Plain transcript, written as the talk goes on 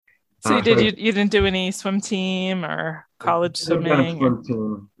So you So did you didn't do any swim team or I've college never done a swimming or swim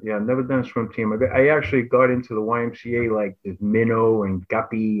team. Yeah, I've never done a swim team. I actually got into the YMCA like there's minnow and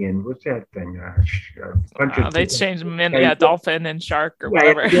guppy and what's that thing? A bunch of they different. changed Yeah, dolphin and shark or yeah,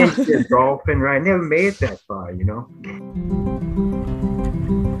 at whatever. the end, yeah, dolphin, right? I never made it that far, you know.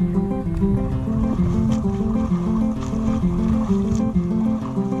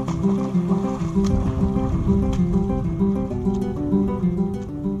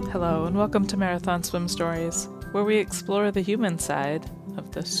 Hello and welcome to Marathon Swim Stories, where we explore the human side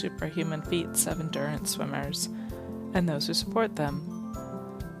of the superhuman feats of endurance swimmers and those who support them.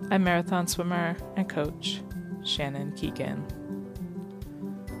 I'm marathon swimmer and coach Shannon Keegan.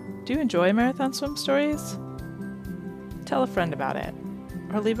 Do you enjoy Marathon Swim Stories? Tell a friend about it,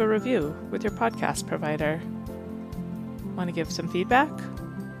 or leave a review with your podcast provider. Want to give some feedback?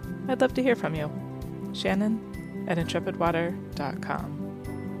 I'd love to hear from you. Shannon at intrepidwater.com.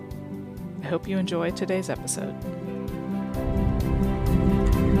 I hope you enjoy today's episode.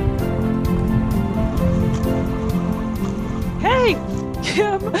 Hey,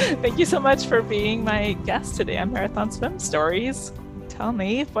 Kim, thank you so much for being my guest today on Marathon Swim Stories. Tell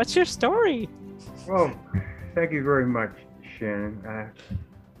me, what's your story? Well, thank you very much, Shannon.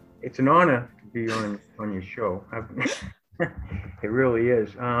 It's an honor to be on your show. It really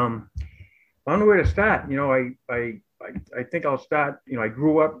is. I don't know where to start. I think I'll start. I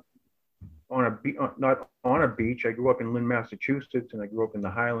grew up on not on a beach. I grew up in Lynn, Massachusetts, and I grew up in the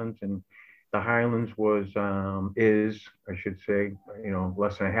Highlands. And the Highlands is, I should say,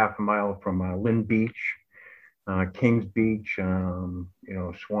 less than a half a mile from Lynn Beach, Kings Beach,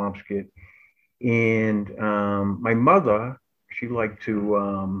 Swampscott. And my mother, she liked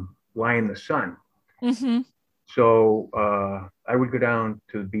to lie in the sun. Mm-hmm. So I would go down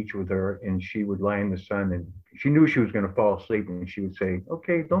to the beach with her, and she would lie in the sun, and she knew she was going to fall asleep, and she would say,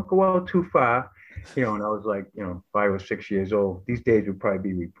 "Okay, don't go out too far," And I was like, 5 or 6 years old. These days would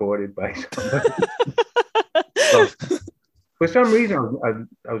probably be reported by somebody. So for some reason,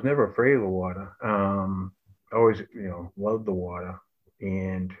 I was never afraid of the water. I always, loved the water,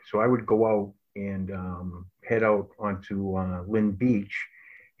 and so I would go out and head out onto Lynn Beach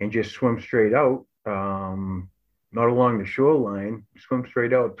and just swim straight out. Not along the shoreline, swim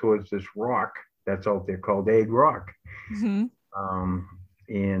straight out towards this rock that's out there called Egg Rock. Mm-hmm. Um,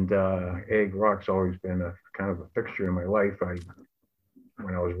 and Egg Rock's always been a kind of a fixture in my life.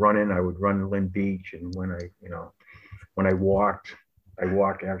 When I was running, I would run Lynn Beach, and when I walk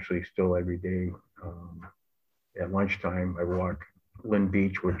actually still every day. At lunchtime, I walk Lynn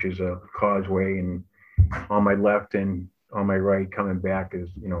Beach, which is a causeway, and on my left and on my right coming back is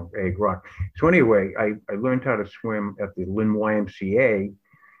Egg Rock. So anyway, I learned how to swim at the Lynn YMCA.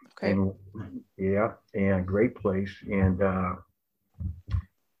 Okay. And yeah, and great place. And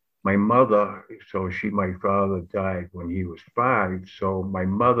my mother, my father died when he was 5. So my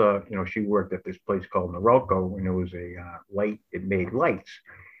mother, she worked at this place called Norelco, and it was a it made lights.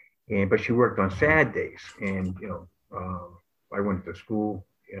 But she worked on sad days. And I went to school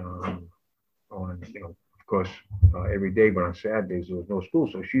on of course every day, but on sad days there was no school.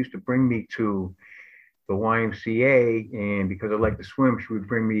 So she used to bring me to the YMCA, and because I like to swim, she would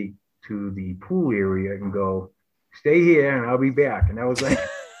bring me to the pool area and go, "Stay here, and I'll be back." And that was like,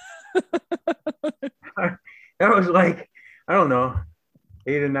 that was like, I don't know,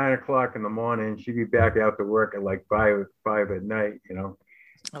 8 or 9 o'clock in the morning. She'd be back after work at like five at night.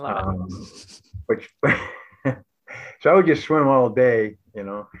 I love it. Which, so I would just swim all day.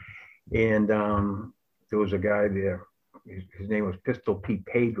 And there was a guy there. His name was Pistol Pete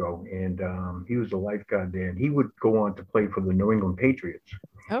Pedro, and he was a lifeguard there. And he would go on to play for the New England Patriots.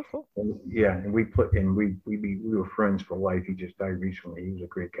 Oh, cool. And, yeah, and we were friends for life. He just died recently. He was a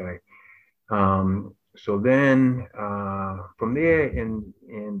great guy. So then from there, and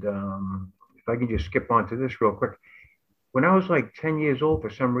if I can just skip on to this real quick, when I was like 10 years old, for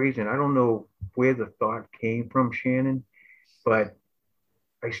some reason, I don't know where the thought came from, Shannon, but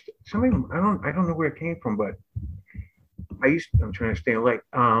I don't know where it came from, but I'm trying to stay late.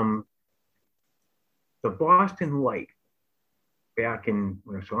 The Boston Light back when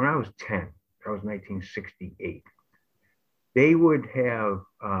I was 10, that was 1968. They would have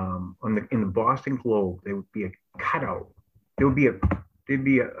in the Boston Globe, there would be a cutout. There'd be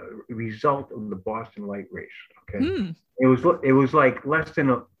a result of the Boston Light race. Okay, it was like less than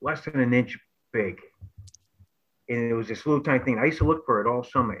an inch big, and it was this little tiny thing. I used to look for it all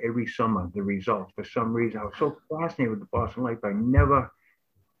summer, every summer, the results. For some reason, I was so fascinated with the Boston Light, but I never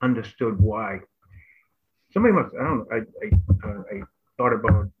understood why. Somebody must, I don't know, I thought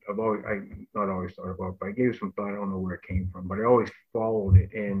about, not always thought about, but I gave it some thought. I don't know where it came from, but I always followed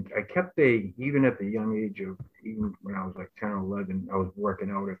it. And I kept even at the young age of, even when I was like 10 or 11, I was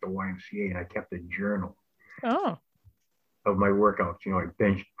working out at the YMCA and I kept a journal Oh. of my workouts. You know, I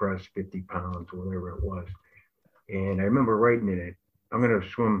bench press 50 pounds or whatever it was. And I remember writing in it, I'm going to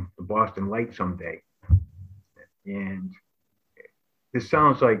swim the Boston Light someday. And this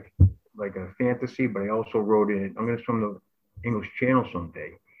sounds like a fantasy, but I also wrote in it, I'm going to swim the English Channel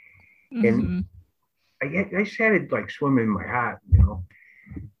someday. Mm-hmm. And I started like swimming in my heart, you know.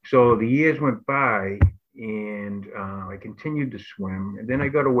 So the years went by, and I continued to swim, and then I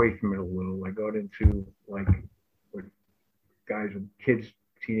got away from it a little. I got into like what guys and kids,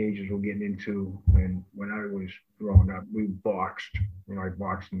 teenagers were getting into, and when I was growing up, we boxed. You know, I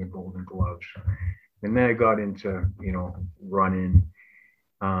boxed in the Golden Gloves, and then I got into, you know, running.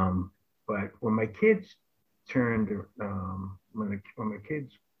 But when my kids turned, when my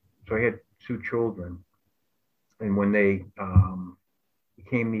kids, so I had two children, and when they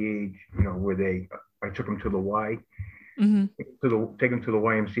became the age, you know, where I took them to the Mm-hmm. take them to the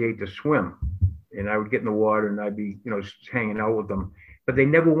YMCA to swim, and I would get in the water and I'd be, you know, just hanging out with them, but they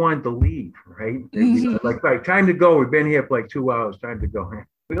never wanted to leave, right? Mm-hmm. Like, time to go. We've been here for like 2 hours. Time to go.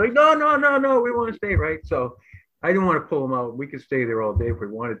 We're like, no, we want to stay, right? So I didn't want to pull them out. We could stay there all day if we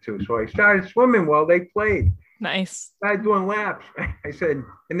wanted to. So I started swimming while they played. Nice. Started doing laps. I said,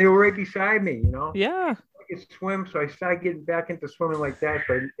 and they were right beside me, you know. Yeah. I could swim, so I started getting back into swimming like that.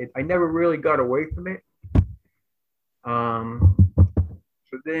 But I never really got away from it.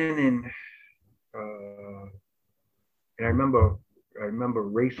 So then and I remember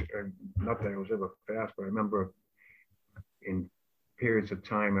racing. Not that I was ever fast, but I remember in periods of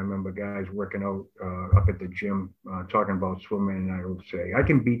time, I remember guys working out up at the gym talking about swimming, and I would say, I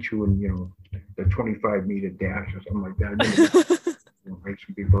can beat you in, you know, the 25-meter dash or something like that.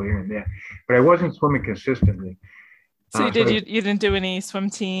 Some people here and there, but I wasn't swimming consistently. So you didn't do any swim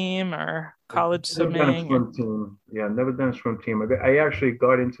team or college swimming? Swim team. Yeah, never done a swim team. I actually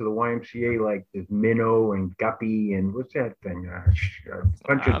got into the YMCA like this minnow and guppy and what's that thing?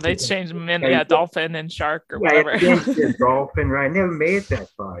 They changed dolphin and shark or whatever. Dolphin, right? I never made it that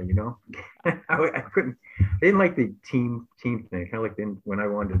far, you know. I couldn't. I didn't like the team thing. Kind of like when I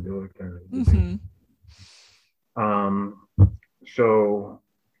wanted to do it. Kind of. Mm-hmm. So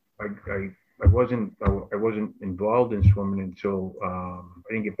I wasn't involved in swimming until I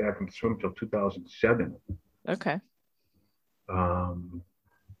didn't get back into swim until 2007. Okay. And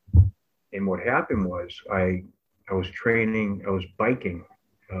what happened was I was training. I was biking.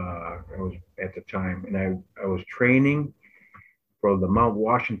 I was at the time, and I was training for the Mount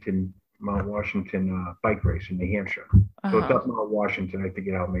Washington bike race in New Hampshire. So it's up Mount Washington. I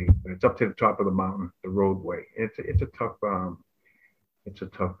forget how many, but it's up to the top of the mountain, the roadway. It's a tough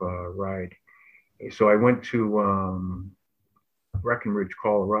ride. So I went to Breckenridge,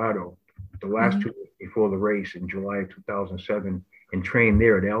 Colorado, the last 2 weeks before the race in July of 2007, and trained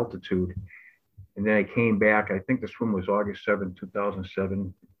there at altitude. And then I came back. I think the swim was August 7,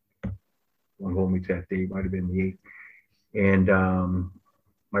 2007. Don't hold me to that date. Might have been the 8th. And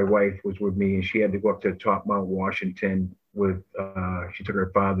my wife was with me, and she had to go up to the top Mount Washington with. She took her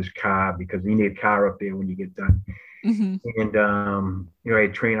father's car because you need a car up there when you get done. Mm-hmm. And you know,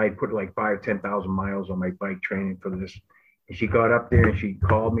 I put like 5,000-10,000 miles on my bike training for this. And she got up there and she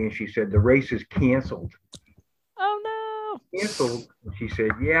called me and she said, the race is canceled. Oh no. Canceled. And she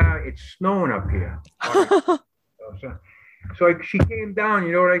said, yeah, it's snowing up here. She came down.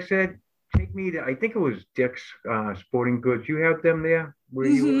 You know what I said? Take me to, I think it was Dick's Sporting Goods. You have them there where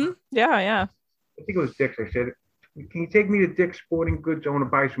you were? Yeah. I think it was Dick's. I said, can you take me to Dick's Sporting Goods? I want to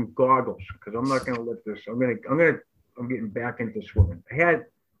buy some goggles because I'm not going to let this. I'm getting back into swimming.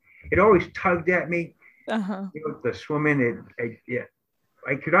 It always tugged at me. You know, the swimming.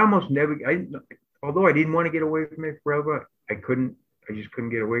 I could almost never. Although I didn't want to get away from it forever, I just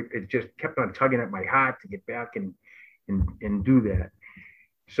couldn't get away. It just kept on tugging at my heart to get back and do that.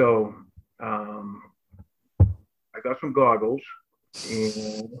 So I got some goggles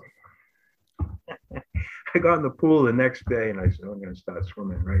and I got in the pool the next day and I said, I'm going to start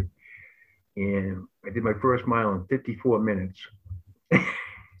swimming, right? And I did my first mile in 54 minutes.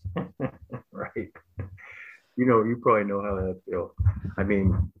 Right. You know, you probably know how that feels. I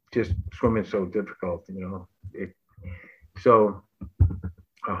mean, just swimming's so difficult, you know. So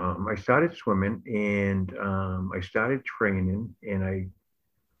I started swimming and I started training, and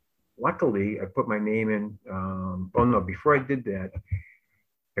luckily I put my name in. Before I did that,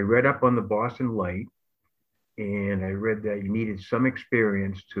 I read up on the Boston Light, and I read that you needed some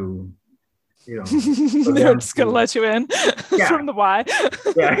experience to you know, for They're them just gonna let you in yeah, from the Y.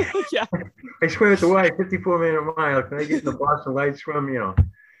 yeah. Yeah. I swim at the Y, 54-minute mile. Can I get in the Boston Light swim? You know,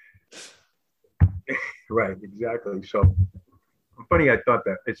 right, exactly. So funny, I thought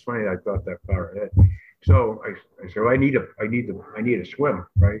that. It's funny I thought that far ahead. So I said, well, I need a swim,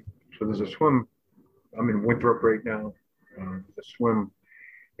 right? So there's a swim. I'm in Winthrop right now. A swim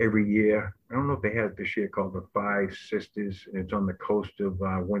every year. I don't know if they had it this year, called the Five Sisters, and it's on the coast of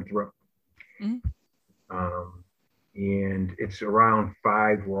Winthrop. Mm-hmm. And it's around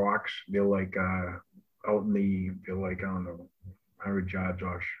 5 rocks. They're like out in they're like, I don't know, 100 yards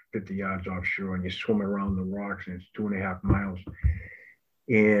off, 50 yards offshore, and you swim around the rocks, and it's 2.5 miles.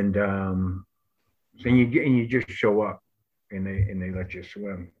 And so you just show up, and they let you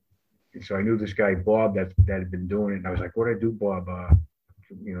swim. And so I knew this guy Bob that had been doing it. And I was like, "What do I do, Bob?"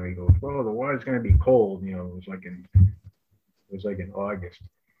 You know, he goes, "Well, the water's going to be cold." You know, it was like in August.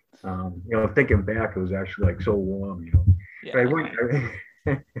 You know, thinking back, it was actually like so warm. You know, Yeah. but I went.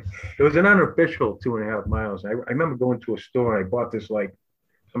 It was an unofficial 2.5 miles. I remember going to a store and I bought this, like,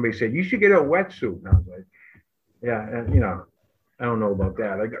 somebody said you should get a wetsuit, and I was like, "Yeah," and, you know, I don't know about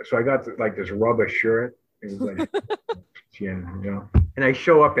that. I got like this rubber shirt. It was like, yeah, you know. And I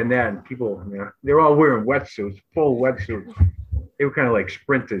show up in that, and people, you know, they're all wearing wetsuits, full wetsuits. They were kind of like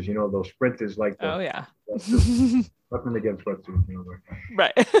sprinters, you know, those sprinters like the. Oh yeah. Nothing against wetsuits, you know.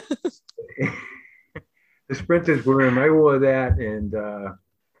 Right. The sprinters were in. I wore that, and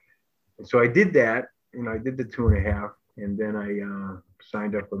so I did that. You know, I did the 2.5, and then I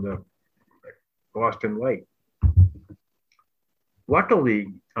signed up for the Boston Light.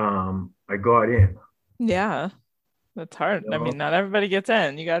 Luckily, I got in. Yeah. That's hard. You know? I mean, not everybody gets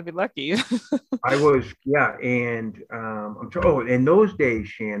in. You got to be lucky. I was, yeah, and in those days,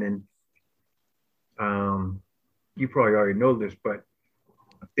 Shannon, you probably already know this, but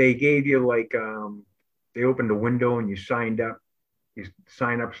they gave you like they opened the window and you signed up. You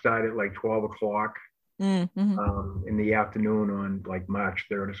sign up started at like 12 o'clock in the afternoon on like March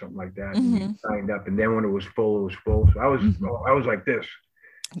 3rd or something like that. And you signed up, and then when it was full, it was full. So I was like this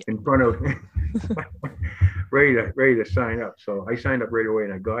in front of ready to sign up. So I signed up right away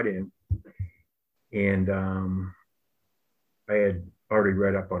and I got in, and I had already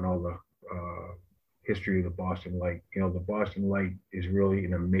read up on all the history of the Boston Light. You know, the Boston Light is really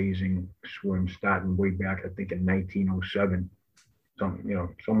an amazing swim, starting way back, I think, in 1907,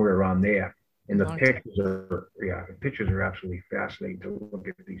 somewhere around there. And the pictures are absolutely fascinating to look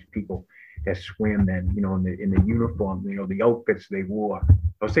at these people that swam then, you know, in the uniform, you know, the outfits they wore.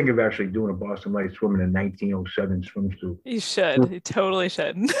 I was thinking of actually doing a Boston Light swim in a 1907 swimsuit. You should. You totally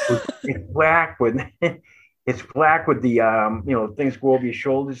should. It's black with the you know, things go over your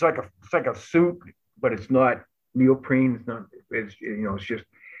shoulders. It's like a suit, but it's not neoprene. It's not. It's, you know, it's just.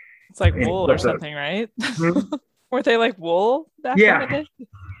 It's like wool or something, right? Weren't they like wool back in the day?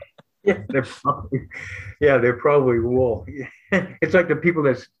 Yeah, they're probably wool. It's like the people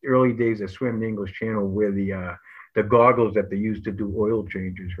that's early days that swim the English Channel wear the goggles that they used to do oil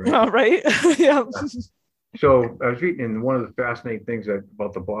changes, right? Oh, right. Yeah. So I was reading, and one of the fascinating things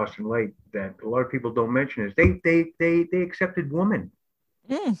about the Boston Light that a lot of people don't mention is they accepted women,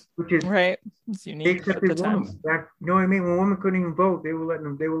 which is right. It's unique at the time. Back, you know what I mean? When women couldn't even vote, they were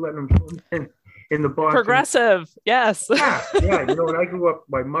letting them swim in the Boston. Progressive, yes. Yeah. You know, when I grew up,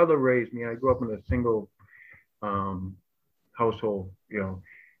 my mother raised me. I grew up in a single household. You know,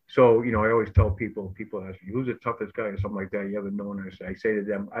 so you know, I always tell people ask me, who's the toughest guy or something like that you ever known? I say to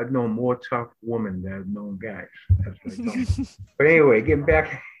them, I've known more tough women than I've known guys. That's what I tell them. But anyway, getting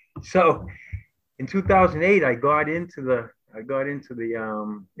back. So in 2008, I got into the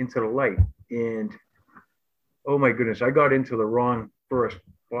light, and oh my goodness, I got into the wrong first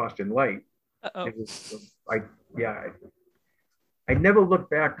Boston Light. I never looked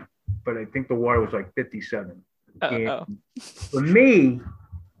back, but I think the water was like 57. And for me,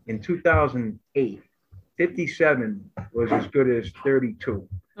 in 2008, 57 was as good as 32.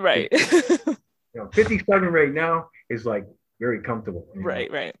 Right. You know, 57 right now is like very comfortable.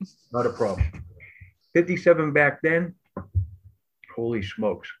 Right. Not a problem. 57 back then, holy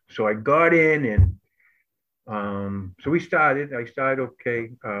smokes. So I got in, and so I started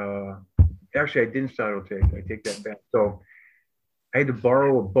okay. Actually, I didn't start okay. I take that back. So I had to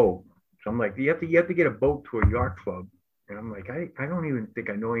borrow a boat. So I'm like, you have to get a boat to a yacht club. And I'm like, I don't even think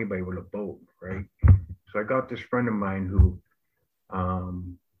I know anybody with a boat, right? So I got this friend of mine who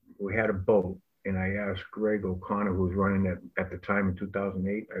had a boat, and I asked Greg O'Connor, who was running it at the time in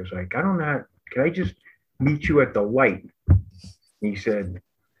 2008. I was like, I don't know, can I just meet you at the light? And he said,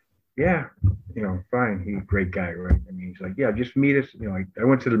 yeah. fine. He's a great guy, right? I mean, he's like, yeah, just meet us. I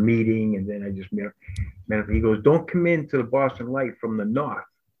went to the meeting and then I just met him. He goes, don't come into the Boston Light from the north.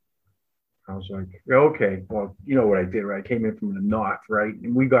 I was like, yeah, okay, well, you know what I did, right? I came in from the north, right?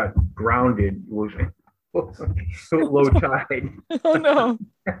 And we got grounded. It was low tide. Oh no.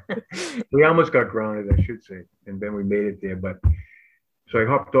 We almost got grounded, I should say. And then we made it there. But so I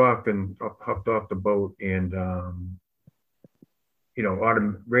hopped off the boat and,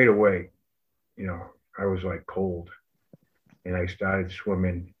 autumn right away, I was like cold and I started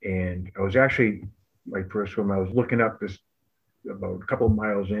swimming. And I was actually, my first swim, I was looking up this about a couple of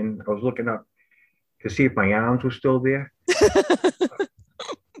miles in. I was looking up to see if my arms were still there. That's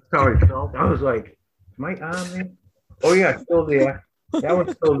how I felt. I was like, is my arm there? Oh yeah, still there. That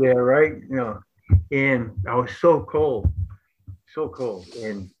one's still there, right? And I was so cold,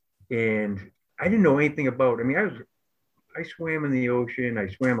 and I didn't know anything about. I mean, I swam in the ocean. I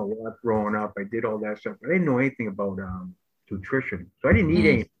swam a lot growing up. I did all that stuff. But I didn't know anything about nutrition, so I didn't eat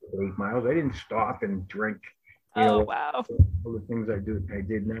anything for 8 miles. I didn't stop and drink. Wow. All the things I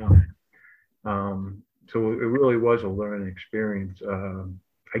did now. So it really was a learning experience.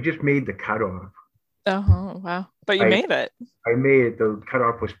 I just made the cutoff. Oh, wow. But you made it. I made it. The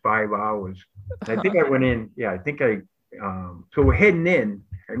cutoff was 5 hours. And I think I went in. Yeah, I think so we're heading in.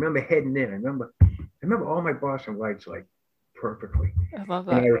 I remember heading in. I remember all my Boston Lights like perfectly. I love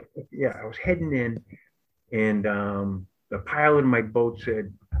that. I was heading in and the pilot of my boat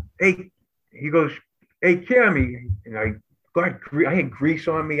said, hey, he goes, hey, Jeremy. And I had grease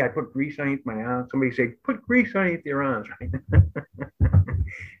on me. I put grease underneath my arms. Somebody said, put grease underneath your arms.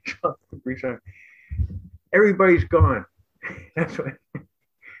 So, grease on. Everybody's gone. That's what I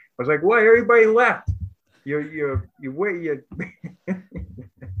was like. What? Everybody left. You wait.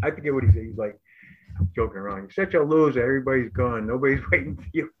 I forget what he said. He's like joking around. You're such a loser. Everybody's gone. Nobody's waiting for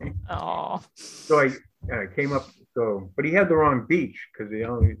you. Oh. So I came up. But he had the wrong beach because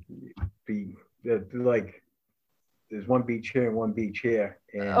like there's one beach here and one beach here.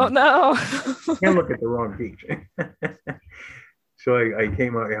 And oh no! You can't look at the wrong beach. So I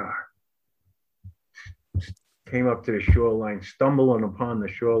came up. Came up to the shoreline, stumbling upon the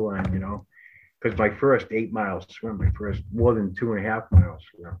shoreline, because my first 8 miles swim, my first more than 2.5 miles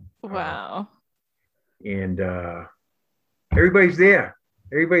swim. Wow. And everybody's there.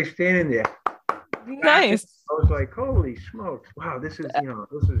 Everybody's standing there. Nice. I was like, holy smokes. Wow, this is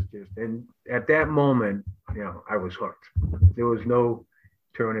just, and at that moment, I was hooked. There was no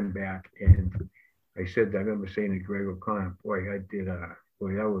turning back. And I remember saying to Greg O'Connor, boy, that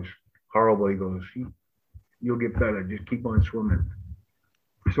was horrible. He goes, you'll get better. Just keep on swimming.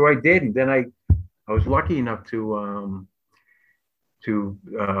 So I did, and then I was lucky enough to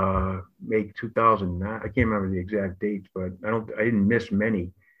make 2009. I can't remember the exact dates, but I didn't miss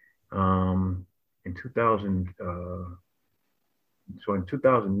many. In 2000, so in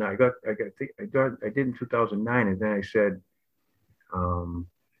 2009, I did in 2009, and then I said,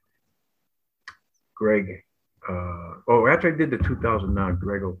 Greg. After I did the 2009,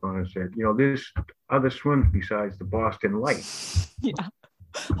 Greg O'Connor said, there's other swims besides the Boston Light. Yeah.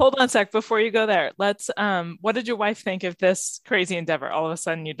 Hold on a sec before you go there. Let's, what did your wife think of this crazy endeavor? All of a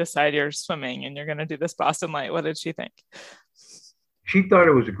sudden you decide you're swimming and you're going to do this Boston Light. What did she think? She thought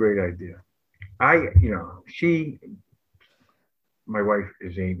it was a great idea. My wife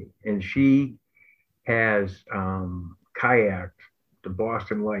is Amy, and she has kayaked the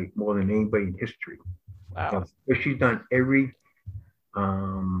Boston Light more than anybody in history. Wow. She's done every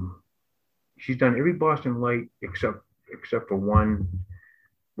Boston Light except for one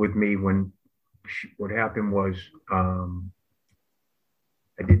with me. What happened was I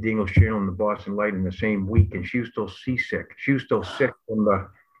did the English Channel and the Boston Light in the same week, and she was still seasick. She was still sick from the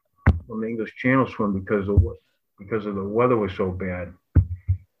English Channel swim because of the weather was so bad.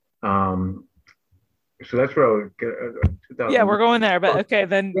 So that's what I was. Yeah, we're going there, but okay,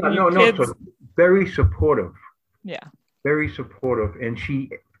 then. Yeah, kids... So very supportive. Yeah. Very supportive, and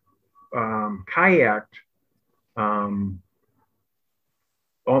she kayaked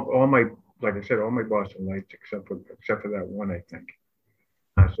all my, like I said, all my Boston Lights except for that one, I think.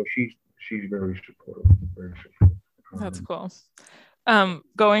 So she's very supportive. Very supportive. That's cool.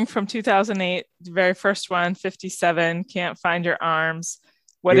 Going from 2008, the very first one, 57, can't find your arms.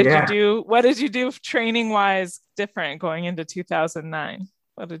 What did you do? What did you do training wise different going into 2009?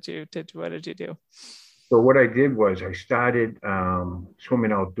 What did you do? So what I did was I started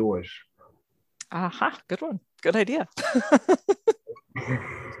swimming outdoors. Aha, good one. Good idea.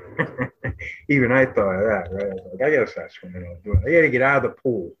 Even I thought of that, right? I was like, I gotta start swimming outdoors. I gotta get out of the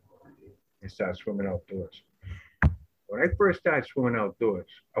pool and start swimming outdoors. when I first started swimming outdoors,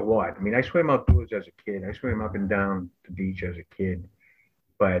 a lot. I mean, I swam outdoors as a kid. I swam up and down the beach as a kid,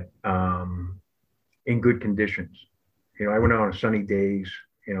 but in good conditions. You know, I went out on sunny days.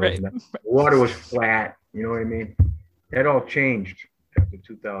 You know, Right. the water was flat. You know what I mean? That all changed after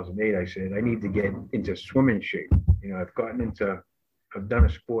 2008. I said I need to get into swimming shape. You know, I've done a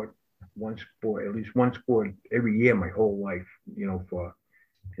sport, at least one sport every year my whole life. You know,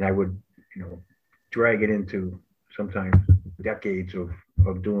 and I would, you know, drag it into sometimes decades of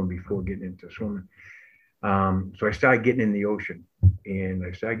doing before getting into swimming. So I started getting in the ocean, and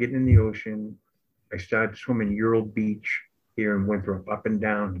I started getting in the ocean. I started swimming Ural Beach here in Winthrop, up and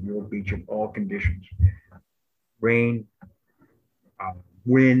down Ural Beach in all conditions, rain,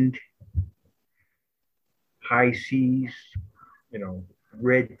 wind, high seas, you know,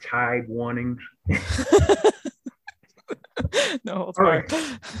 red tide warnings. No, it's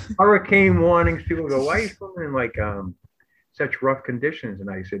Hurricane warnings. People go, why are you swimming in like such rough conditions? And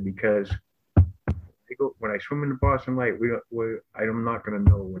I said, because when I swim in the Boston Light, I'm not going to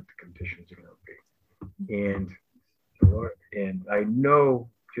know what the conditions are going to be. And I know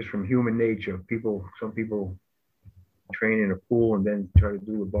just from human nature, some people train in a pool and then try to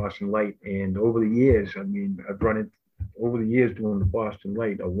do the Boston Light. And over the years, I mean, over the years doing the Boston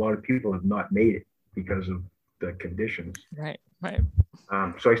Light, a lot of people have not made it because of the conditions. Right.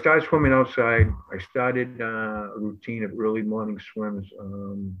 So I started swimming outside. I started a routine of early morning swims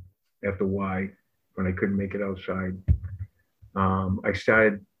after Y when I couldn't make it outside. I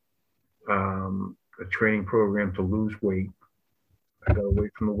started a training program to lose weight. I got away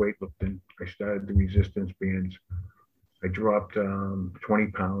from the weightlifting. I started the resistance bands. I dropped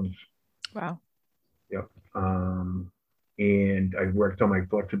 20 pounds. Wow. Yep. And I worked on my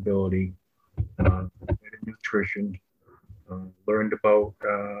flexibility, nutrition, learned about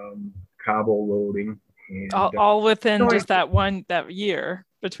carbo loading. And, all within just that year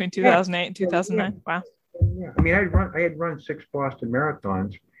between 2008 and 2009. Yeah. Wow. Yeah. I mean, I had run 6 Boston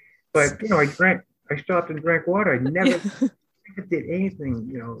marathons, but you know, I stopped and drank water. I never did anything.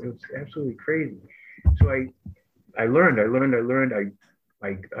 You know, it was absolutely crazy. So I learned.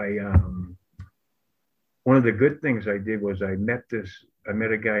 One of the good things I did was I met a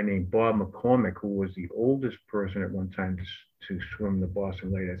guy named Bob McCormick, who was the oldest person at one time to swim the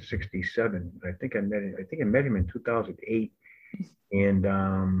Boston Light at 67. I think I met him in 2008, and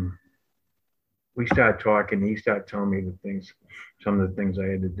we started talking. He started telling me some of the things I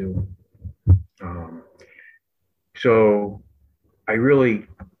had to do. So I really,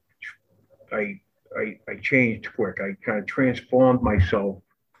 I changed quick. I kind of transformed myself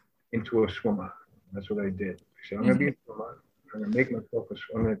into a swimmer. That's what I did. I said, I'm going to be a swimmer. I'm going to make myself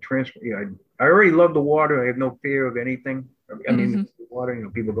I'm going to transform. Yeah, I already love the water. I have no fear of anything. I mean, the water, you know,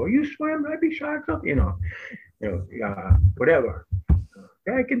 people go, you swim? I'd be shocked up, you know, whatever.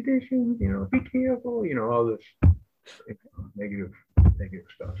 Bad conditions, you know, be careful, you know, all this negative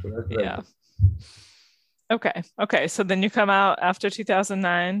stuff. So that's what I did. Okay. So then you come out after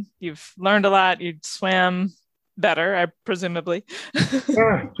 2009. You've learned a lot. You swam better, presumably.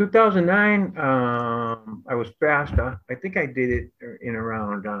 Yeah, 2009. I was faster. I think I did it in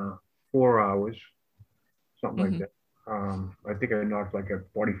around 4 hours, something like that. I think I knocked like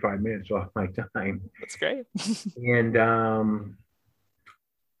 45 minutes off my time. That's great. And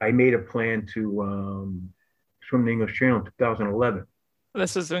I made a plan to swim the English Channel in 2011.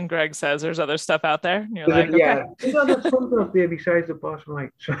 This is when Greg says there's other stuff out there. And you're like, yeah, there's other swims out there besides the Boston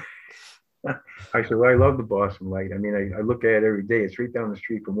Light. So I said, well, I love the Boston Light. I mean, I look at it every day. It's right down the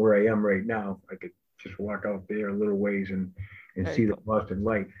street from where I am right now. I could just walk out there a little ways and see the Boston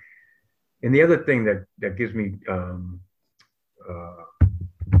Light. And the other thing that gives me kind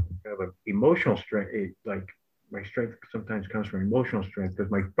of an emotional strength, like my strength sometimes comes from emotional strength,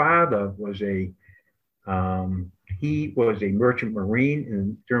 because my father was he was a merchant marine,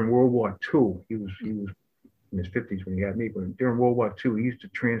 and during World War II, he was in his 50s when he had me, but during World War II, he used to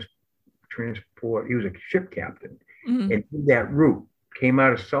transport, he was a ship captain, and that route came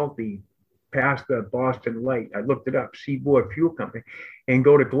out of Southie, past the Boston Light. I looked it up, Seaboard Fuel Company, and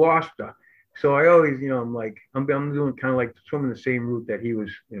go to Gloucester. So I always, you know, I'm doing kind of like swimming the same route that he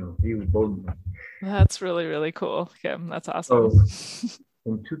was boating. That's really, really cool. Yeah, that's awesome. So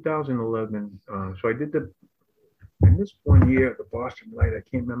in 2011, so I did in this one year, the Boston Light, I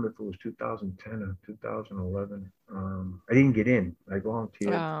can't remember if it was 2010 or 2011. I didn't get in. I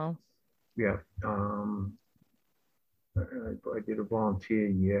volunteered. Wow. Yeah. I did a volunteer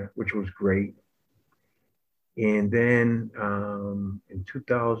year, which was great. And then in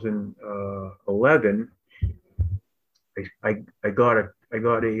 2011, I got a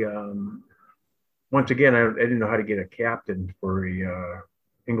once again, I didn't know how to get a captain for a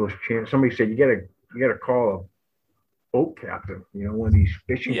English channel. Somebody said you gotta call a boat captain, one of these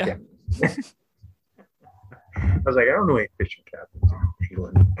fishing Yeah. captains. I was like, I don't know any fishing captains in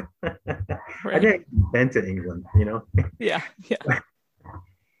England. I Right. didn't invent in England. Yeah. Yeah.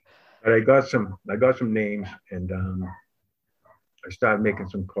 But I got some names, and I started making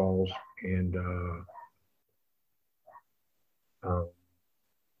some calls, and um,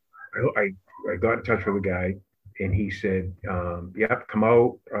 I got in touch with a guy, and he said, "You have to come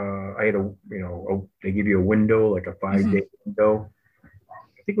out." I had they give you a window, like a 5 day Hmm. window.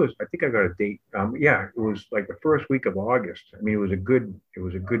 I think I got a date. Yeah, it was like the first week of August. I mean, it was a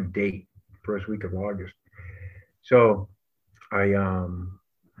good date, first week of August. So I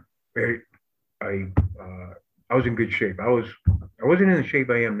I I, I was in good shape. I wasn't in the shape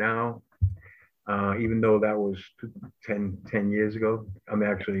I am now, even though that was 10 years ago. I'm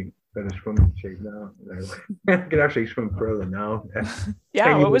actually better swimming shape now. I can actually swim further now. Yeah.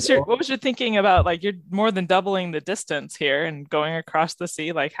 10 What years was your old. what was your thinking about? Like you're more than doubling the distance here and going across the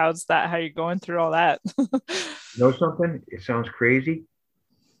sea. Like how's that? How you going through all that? You know something? It sounds crazy,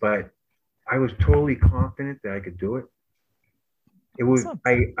 but I was totally confident that I could do it. It was Awesome.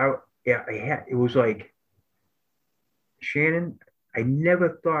 I yeah, it was like, Shannon, I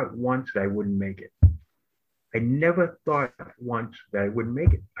never thought once that I wouldn't make it. I never thought once that I wouldn't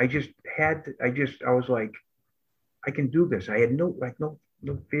make it. I was like, I can do this. I had no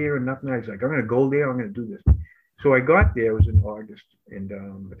fear or nothing. I was like, I'm gonna go there. I'm gonna do this. So I got there. It was in August, and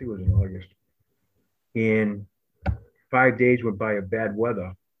I think it was in August. And 5 days went by of bad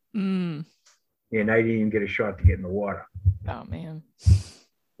weather, Mm. and I didn't even get a shot to get in the water. Oh man.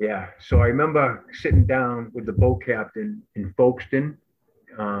 Yeah. So I remember sitting down with the boat captain in Folkestone,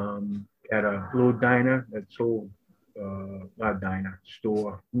 at a little diner that sold, not diner,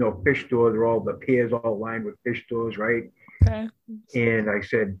 store, fish store. They're all, the piers all lined with fish stores, right? Okay. And I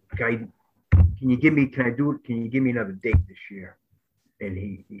said, "Guy, can I do it? Can you give me another date this year?" And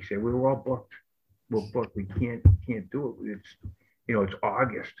he said, "We're all booked. We're booked. We can't do it. It's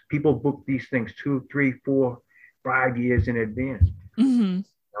August. People book these things 2, 3, 4, 5 years in advance." Hmm.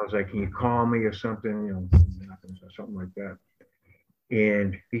 I was like, "Can you call me or something? Or something like that."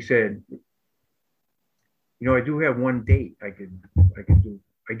 And he said, "I do have one date. I could do.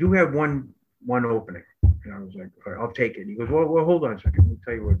 I do have one opening." And I was like, "All right, I'll take it." He goes, "Well, hold on a second. Let me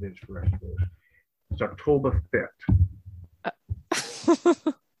tell you what it is first." He goes, "It's October 5th." A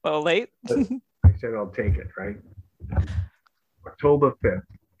little late. I said, "I'll take it." Right, October 5th,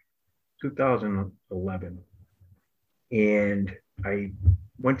 2011, and I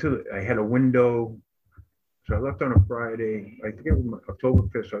I had a window. So I left on a Friday. I think it was October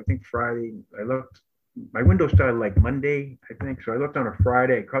 5th. So I think Friday, I left. My window started like Monday, I think. So I left on a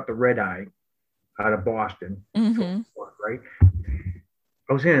Friday. I caught the red eye out of Boston, Hmm. right?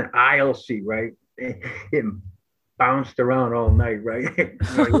 I was in an aisle seat, right? It bounced around all night, right?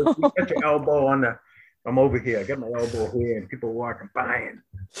 You got your elbow on the. I'm over here. I got my elbow here, and people walking by, and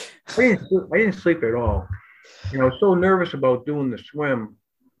I didn't sleep at all. I was so nervous about doing the swim.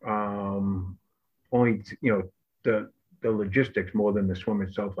 Um, only the logistics more than the swim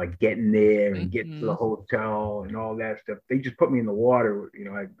itself, like getting there and getting to the Hmm. hotel and all that stuff. They just put me in the water.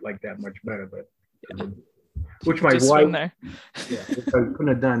 I like that much better, but Yeah. You which could my just swim wife, there. yeah, which I couldn't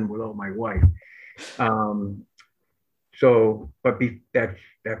have done without my wife. Um, but that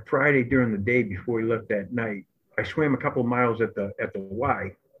Friday during the day before we left that night, I swam a couple of miles at the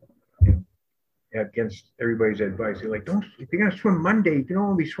Y, you against everybody's advice. They're like, don't, if you're gonna swim Monday, you can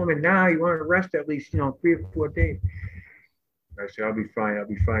only be swimming now. You want to rest at least, 3 or 4 days. I said, I'll be fine. I'll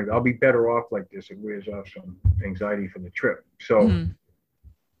be fine. I'll be better off like this. It wears off some anxiety from the trip. So Mm.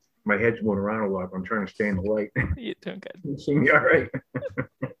 my head's moving around a lot. I'm trying to stay in the light. You're doing good. You see me all right.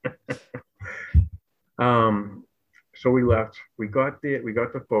 Um, so we left. We got there. We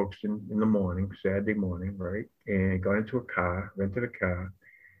got to Folkestone in the morning, Saturday morning, right? And got into a car, rented a car,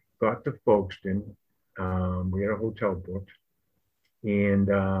 got to Folkestone. We had a hotel booked. And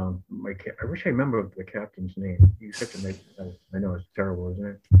I wish I remember the captain's name. He's such a nice guy. I know it's terrible, isn't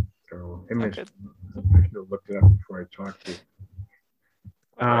it? Terrible. All good. I should have looked it up before I talked to you.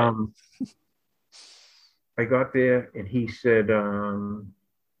 Quite all right. I got there and he said,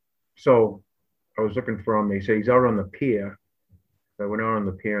 so I was looking for him. They said he's out on the pier. I went out on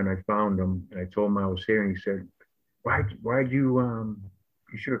the pier and I found him and I told him I was here and he said, why'd you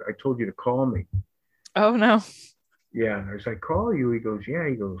should have, I told you to call me. Oh no. Yeah. I was like, call you? He goes, yeah.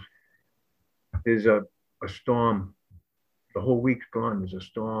 He goes, there's a storm. The whole week's gone. There's a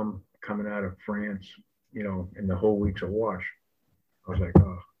storm coming out of France, and the whole week's a wash. I was like,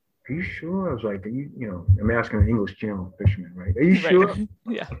 oh. are you sure? I was like, I'm asking an English Channel fisherman, right? Are you sure? Right.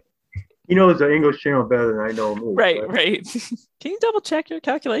 Yeah. He knows the English Channel better than I know me. Right. Right. Can you double check your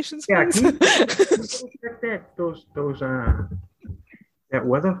calculations, Yeah, please? can you check those that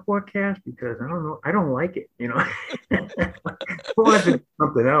weather forecast, because I don't know, I don't like it, I want to do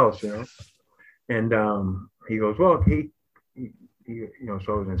something else, And he goes, well, so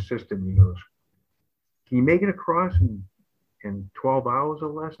I was insistent. He goes, can you make it across in 12 hours or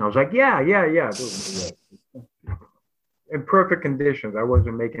less? And I was like, yeah. In perfect conditions. I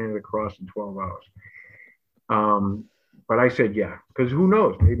wasn't making it across in 12 hours. But I said, yeah, because who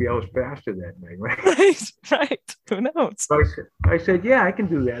knows? Maybe I was faster that night, right? Right. Who knows? So I said, yeah, I can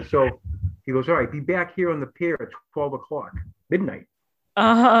do that. So he goes, all right, be back here on the pier at 12 o'clock, midnight.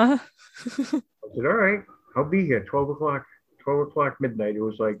 Uh-huh. I said, all right, I'll be here 12 o'clock midnight. It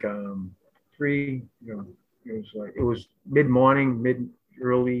was like 3, it was mid-morning,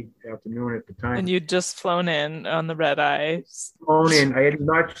 early afternoon at the time. And you'd just flown in on the red eye. Flown in. I had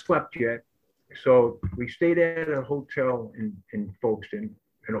not slept yet. So we stayed at a hotel in Folkestone,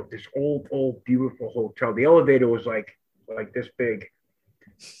 this old, beautiful hotel. The elevator was like this big.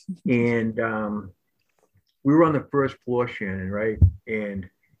 And we were on the first floor, Shannon, right? And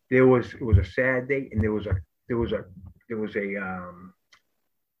it was a sad day, and there was an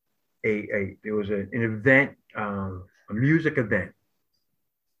event, a music event.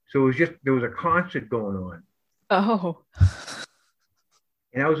 So there was a concert going on. Oh.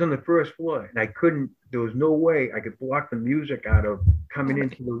 And I was on the first floor, and there was no way I could block the music out of coming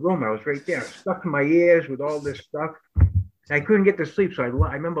into the room. I was right there, stuck in my ears with all this stuff. And I couldn't get to sleep. So I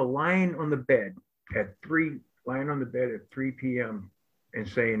remember lying on the bed at 3 p.m. and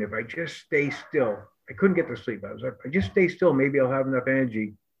saying, if I just stay still, I couldn't get to sleep. I was like, if I just stay still, maybe I'll have enough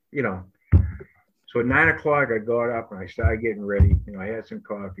energy, So at 9 o'clock, I got up and I started getting ready. I had some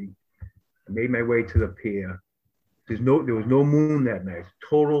coffee. I made my way to the pier. There was no moon that night.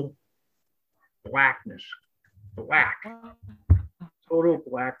 Total blackness, total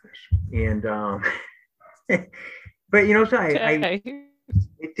blackness. And but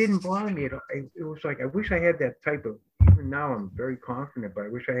it didn't bother me at all. It was like, I wish I had that type of. Even now, I'm very confident, but I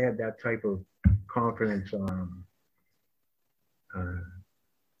wish I had that type of confidence.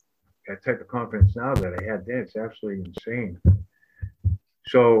 That type of confidence now that I had then. It's absolutely insane.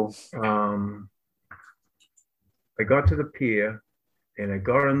 So. I got to the pier and I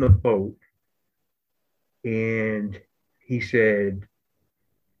got on the boat, and he said,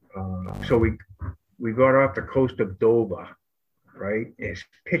 so we got off the coast of Dover, right? And it's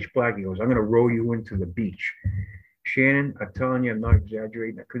pitch black. He goes, I'm going to row you into the beach. Shannon, I'm telling you, I'm not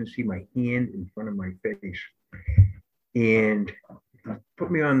exaggerating. I couldn't see my hand in front of my face. And he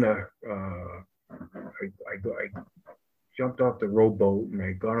put me on the, I jumped off the rowboat and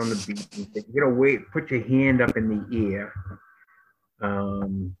I got on the beach and said, wait, put your hand up in the air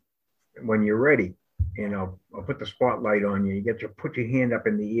when you're ready. And I'll put the spotlight on you. You get to put your hand up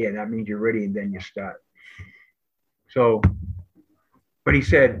in the air. That means you're ready, and then you start. So, but he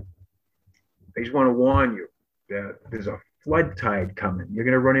said, I just want to warn you that there's a flood tide coming. You're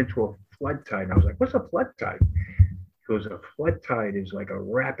going to run into a flood tide. And I was like, what's a flood tide? He goes, a flood tide is like a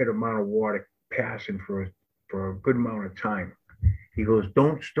rapid amount of water passing for a good amount of time. He goes,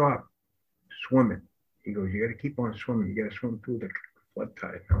 don't stop swimming. He goes, you got to keep on swimming. You got to swim through the flood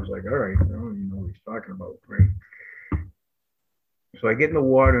tide. I was like, all right, I don't even know what he's talking about, right? So I get in the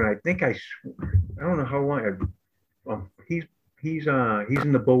water, and I think I don't know how long. He's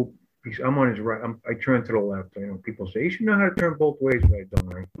in the boat. I'm on his right. I turn to the left. People say you should know how to turn both ways, but I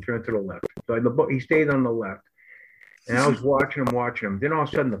don't. I turn to the left. So the boat, he stayed on the left, and I was watching him. Then all of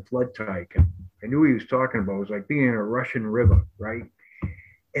a sudden, the flood tide came. I knew what he was talking about. It was like being in a Russian river, right?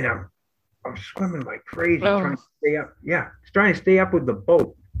 And I'm swimming like crazy, trying to stay up. Yeah, trying to stay up with the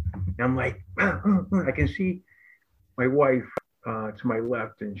boat. And I'm like, I can see my wife to my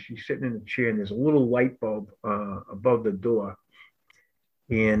left, and she's sitting in a chair, and there's a little light bulb above the door.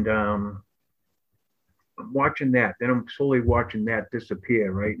 And I'm watching that. Then I'm slowly watching that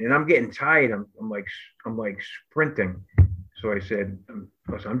disappear, right? And I'm getting tired. I'm like sprinting. So I said,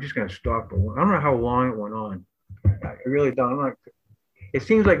 I'm just going to stop. I don't know how long it went on. I really don't. It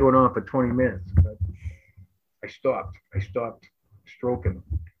seems like it went on for 20 minutes. But I stopped stroking,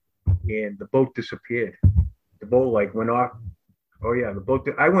 and the boat disappeared. The boat went off. Oh yeah, the boat.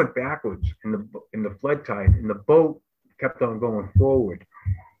 I went backwards in the flood tide, and the boat kept on going forward.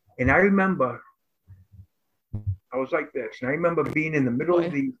 And I remember I was like this, and I remember being in the middle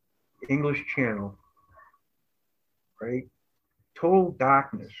of the English Channel, right? Total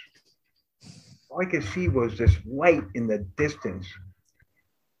darkness. All I could see was this light in the distance.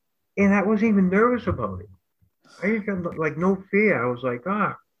 and I wasn't even nervous about it. I didn't got like no fear. I was like,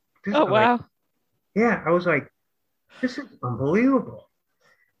 this Oh, like, wow. yeah, I was like, this is unbelievable.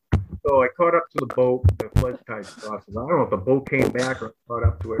 So I caught up to the boat, the flood tide crossed. I don't know if the boat came back or I caught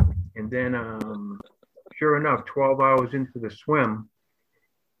up to it. And then, sure enough, 12 hours into the swim,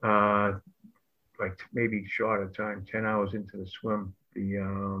 uh, like maybe short of time, 10 hours into the swim,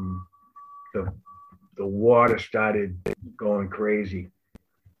 the, the water started going crazy.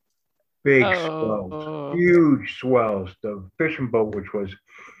 Big swells, Oh, huge swells. The fishing boat, which was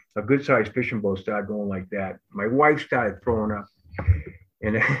a good sized fishing boat, started going like that. My wife started throwing up.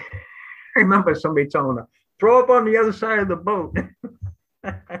 And I remember somebody telling her, throw up on the other side of the boat.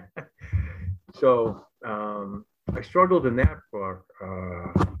 So I struggled in that for,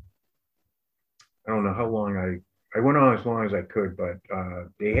 I don't know how long I went on as long as I could, but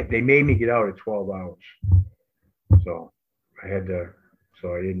they made me get out at 12 hours. So I had to,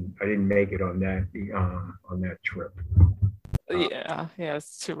 so I didn't make it on that trip. yeah. Yeah,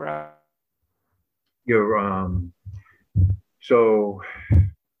 it's too rough. You're, so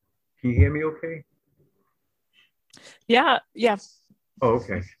can you hear me okay? Yeah, yeah. Oh,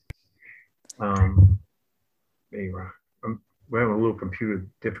 okay. Um, anyway, we're having a little computer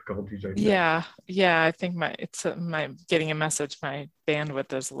difficulties, I think. Yeah. I think my getting a message. My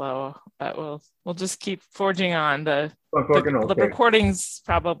bandwidth is low, but we'll just keep forging on. The Okay. recordings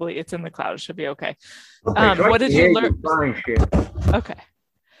probably it's in the cloud. It should be okay. Okay, so What did you learn? Fine, shit. Okay.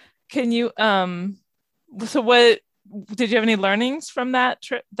 Can you So what did you have any learnings from that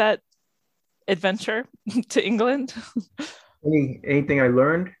trip, that adventure to England? Anything I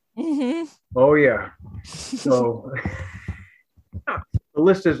learned? Mm-hmm. Oh yeah. So the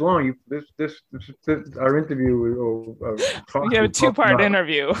list is long. This our interview. We have a two-part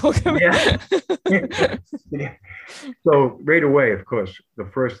interview. Yeah. Yeah. So right away, of course, the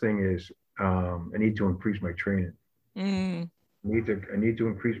first thing is I need to increase my training. Mm. I need to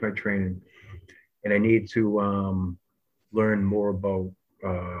increase my training, and I need to learn more about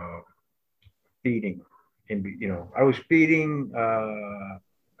feeding. And I was feeding.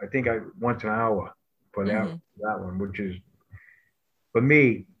 I think once an hour for that one, which is for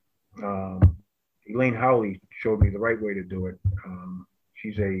me. Elaine Howley showed me the right way to do it.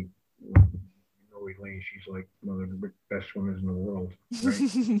 She's Elaine. She's like one of the best swimmers in the world.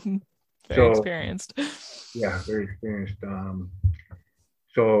 Right? Very experienced. Yeah, very experienced.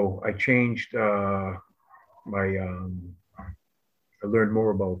 So I changed my. I learned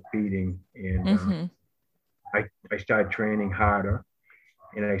more about feeding, and I started training harder,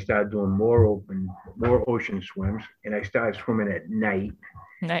 and I started doing more ocean swims, and I started swimming at night.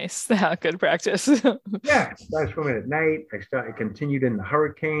 Nice. Good practice. Yeah, I started swimming at night. I continued in the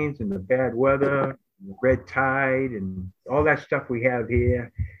hurricanes and the bad weather, the red tide, and all that stuff we have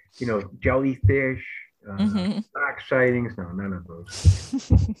here. Jellyfish, shark sightings. No, none of those.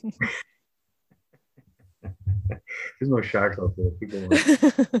 There's no sharks out there. People.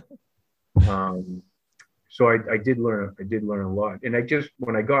 So I did learn a lot, and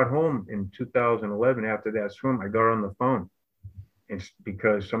when I got home in 2011 after that swim, I got on the phone, and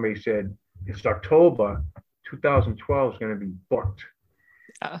because somebody said it's October 2012 is going to be booked,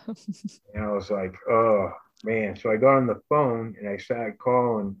 and I was like, oh man. So I got on the phone and I started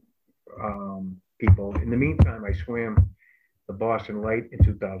calling people. In the meantime, I swam the Boston Light in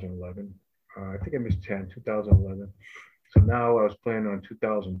 2011. I think I missed 2011. So now I was planning on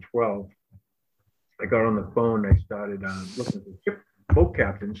 2012. I got on the phone. I started looking for boat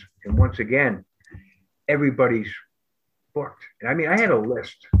captains, and once again, everybody's booked. And I mean, I had a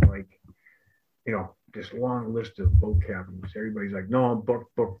list, like, this long list of boat captains. Everybody's like, no, I'm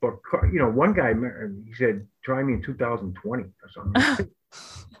booked. One guy, he said, try me in 2020 or something.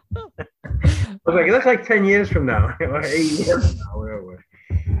 I was like, that's like 10 years from now, 8 years from now, whatever.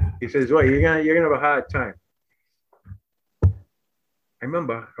 He says, well, you're gonna have a hard time. I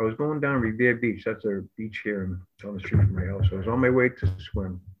remember I was going down Revere Beach. That's a beach here on the street from my house. I was on my way to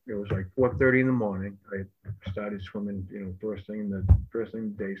swim. It was like 4:30 in the morning. I started swimming, first thing in the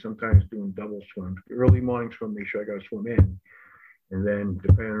day, sometimes doing double swims. Early morning swim, make sure I got to swim in. And then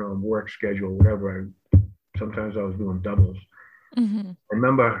depending on work schedule, whatever, sometimes I was doing doubles. I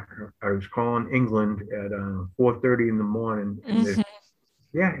remember I was calling England at 4:30 in the morning. And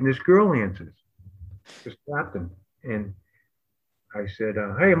and this girl answers, this captain. And I said,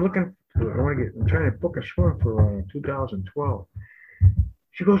 hey, I'm trying to book a swim for 2012.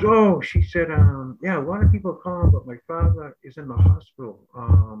 She goes, oh, she said, yeah, a lot of people are calling, but my father is in the hospital.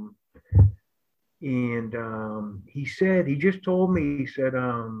 And he just told me, he said,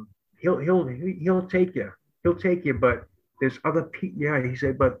 he'll take you. He'll take you, but there's other people. Yeah, he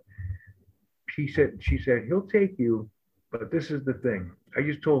said, but she said, he'll take you, but this is the thing. I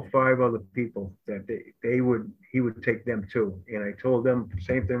just told 5 other people that he would take them too. And I told them the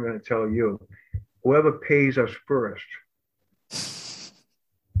same thing I'm going to tell you. Whoever pays us first,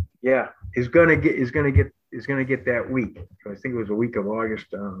 yeah, is gonna get that week. I think it was a week of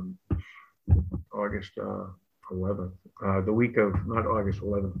August 11th. The week of not August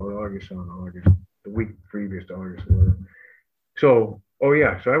 11th, but August, the week previous to August 11th. So, oh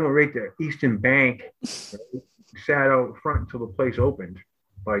yeah, so I went right to Eastern Bank, right? Sat out front until the place opened.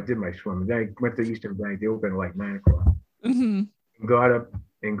 Well, I did my swim. Then I went to Eastern Bank. They opened at like 9 o'clock. Mm-hmm. Got up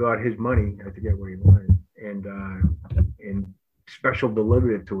and got his money. I forget what he wanted, and special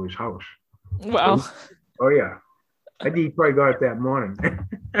delivered it to his house. Wow. So, oh yeah, I think he probably got it that morning.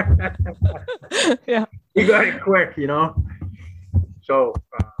 Yeah, he got it quick, you know. So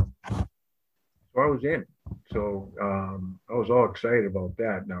I was in. So I was all excited about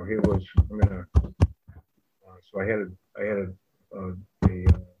that. Now here was so I had a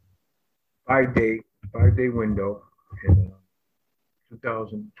 5-day window in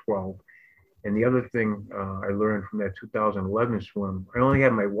 2012. And the other thing I learned from that 2011 swim, I only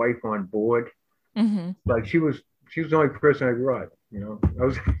had my wife on board. Mm-hmm. Like she was the only person I brought. You know,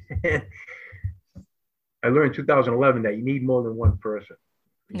 I learned in 2011 that you need more than one person.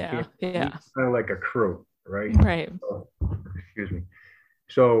 Yeah. Kind of like a crew, right? Right. So, excuse me.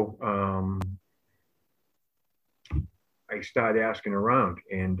 So I started asking around,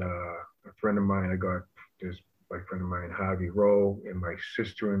 and a friend of mine, my friend of mine, Harvey Rowe, and my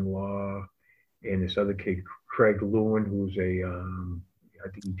sister-in-law, and this other kid, Craig Lewin, who's I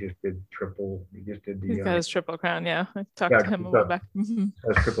think he just did triple. He's got his Triple Crown, yeah. I talked to him a while back. Mm-hmm.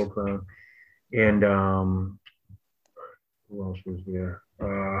 Has Triple Crown. And who else was there?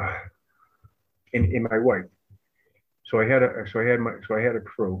 And my wife. So I had a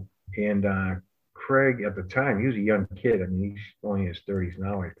crew, and Craig at the time, he was a young kid. I mean, he's only in his 30s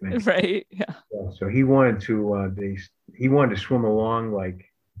now, I think. Right. Yeah. So he wanted to swim along,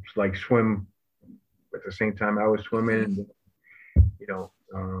 like swim at the same time I was swimming, you know.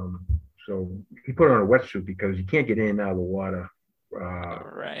 So he put on a wetsuit because you can't get in and out of the water.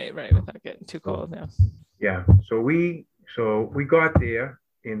 Right, without getting too cold. Yeah. Yeah. So we got there,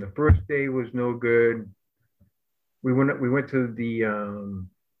 and the first day was no good. We went to the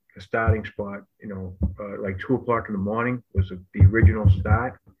starting spot, you know, like 2 o'clock in the morning was the original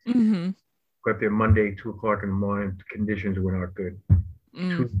start. Mm-hmm. Got there Monday, 2 o'clock in the morning. The conditions were not good.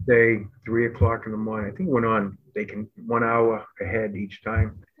 Tuesday, 3 o'clock in the morning. I think it went on. They can 1 hour ahead each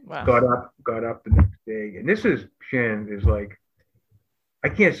time. Wow. Got up the next day, and this is Shannon is like, I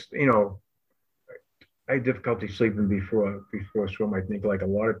can't, you know, I had difficulty sleeping before swim. I think like a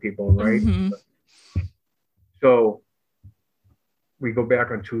lot of people, right? Mm-hmm. So we go back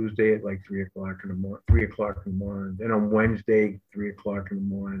on Tuesday at like 3 o'clock in the morning. Then on Wednesday, 3 o'clock in the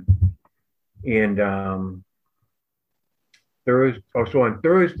morning. And so on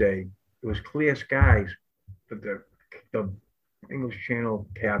Thursday, it was clear skies, but the English Channel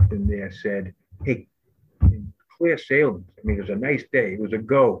captain there said, "Hey, clear sailing." I mean, it was a nice day. It was a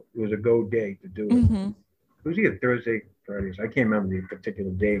go day to do it. Mm-hmm. It was either Thursday, Fridays. I can't remember the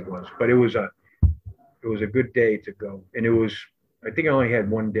particular day it was, but it was a good day to go. And it was, I think I only had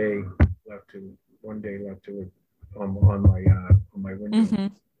one day left to it on my window. Mm-hmm.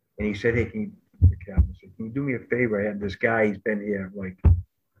 And he said, "Hey, the captain said, can you do me a favor? I had this guy. He's been here like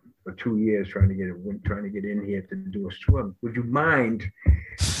for 2 years trying to get in here to do a swim. Would you mind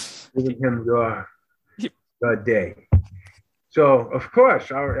giving him your day?" So of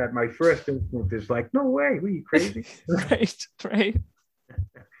course, at my first instinct is like, "No way, were you crazy?" Right.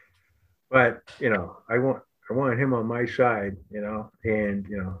 But you know, I wanted him on my side, you know, and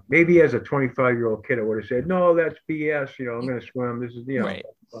you know, maybe as a 25-year-old kid, I would have said, "No, that's BS. You know, I'm going to swim. This is, you know," right.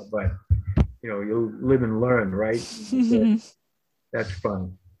 But you know, you live and learn, right? That's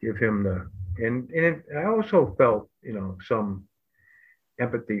fun. Give him and I also felt, you know, some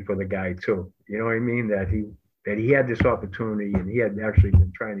empathy for the guy too. You know what I mean? That he had this opportunity, and he had actually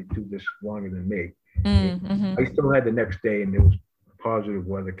been trying to do this longer than me. Mm-hmm. I still had the next day, and there was positive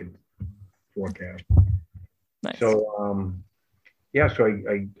weather forecast. Nice. So so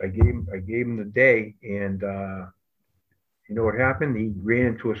I gave him the day, and you know what happened? He ran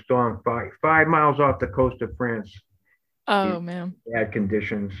into a storm 5 miles off the coast of France. Oh, man. Bad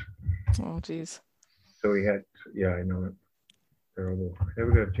conditions. Oh, geez. So he had, yeah, I know it. Terrible. I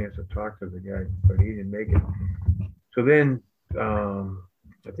never got a chance to talk to the guy, but he didn't make it. So then, I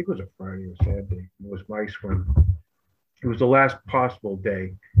think it was a Friday or Saturday. It was my swim. It was the last possible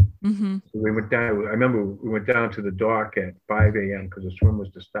day. Mm-hmm. So we went down. I remember we went down to the dock at 5 a.m. because the swim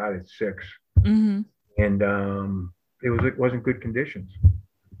was to start at 6. Mm-hmm. and it wasn't good conditions.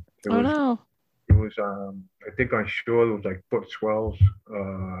 It Oh was no. it was I think on shore there was like foot swells,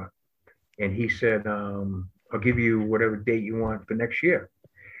 and he said, I'll give you whatever date you want for next year.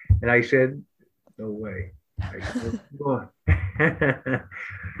 And I said, no way. I said, I'm going.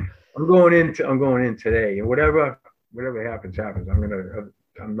 I'm going in today, and whatever happens. I'm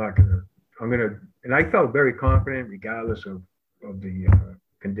not gonna, I'm gonna, and I felt very confident regardless of the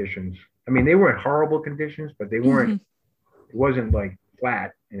conditions. I mean, they weren't horrible conditions, but they weren't, Mm-hmm. it wasn't like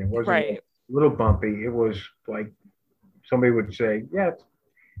flat and it wasn't like Right. a little bumpy. It was like somebody would say, yeah,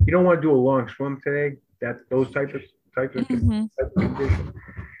 you don't want to do a long swim today. Those Mm-hmm. type of conditions.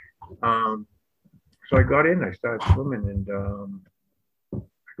 Um, so I got in, I started swimming, and I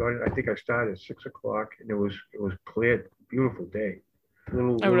got in. I think I started at 6 o'clock, and it was clear, beautiful day. I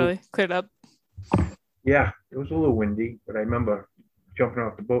Little, really cleared up. yeah, it was a little windy, but I remember jumping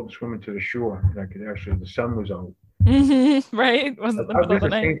off the boat and swimming to the shore, and I could actually the sun was out. Mm-hmm. Right. Wasn't the middle This of the is the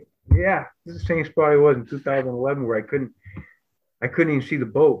night. same, yeah, this is the same spot I was in 2011 where I couldn't even see the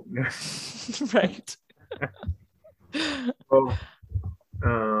boat. Right. So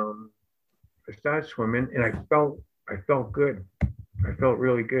I started swimming, and I felt good. I felt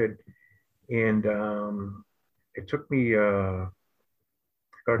really good, and it took me got,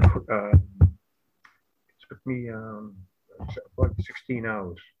 it took me like 16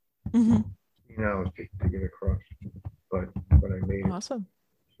 hours, Mm-hmm. 16 hours to get across, but I made it. Awesome.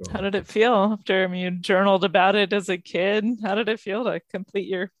 So, How did it feel after you journaled about it as a kid? How did it feel to complete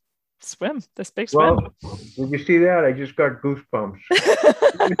your swim, this big swim? well, did you see that? I just got goosebumps.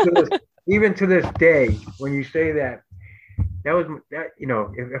 Even to this, even to this day, when you say that, that was that.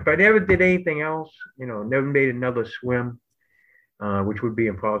 If I never did anything else, never made another swim, which would be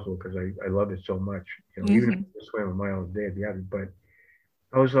impossible because I love it so much. Even if Mm-hmm. I swam a mile a day, I'd be happy. But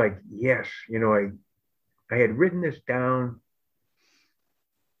I was like, yes, I had written this down,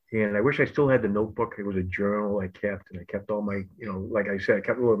 and I wish I still had the notebook. It was a journal I kept, and I kept all my, like I said, I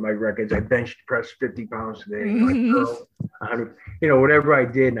kept all of my records. I bench pressed 50 pounds today. I Mm-hmm. curled 100, whatever I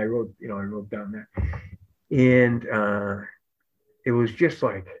did, and I wrote down that. And it was just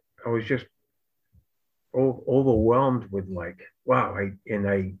like I was just overwhelmed with like, wow. I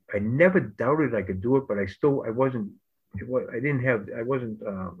never doubted I could do it, but I wasn't. I didn't have. I wasn't.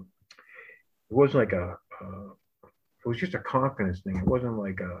 It wasn't like it was just a confidence thing. It wasn't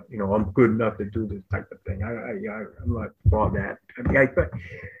like I'm good enough to do this type of thing. I'm not for that. I mean,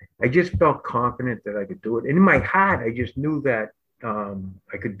 I just felt confident that I could do it, and in my heart, I just knew that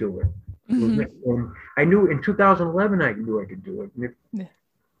I could do it. Mm-hmm. And I knew in 2011 I knew I could do it. And Yeah.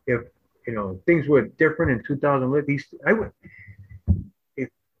 if things were different in 2011, I would. If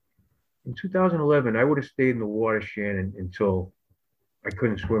in 2011 I would have stayed in the water, Shannon, until I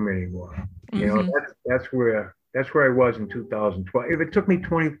couldn't swim anymore. Mm-hmm. That's where I was in 2012. If it took me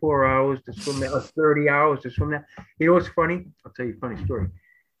 24 hours to swim that, or 30 hours to swim that, what's funny? I'll tell you a funny story.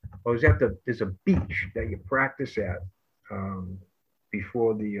 There's a beach that you practice at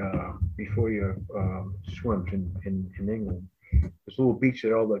before you swim in England. There's a little beach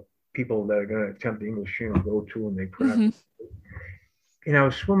that all the people that are going to attempt the English Channel go to, and they practice. Mm-hmm. And I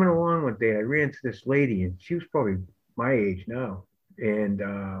was swimming along one day, and I ran into this lady, and she was probably my age now, and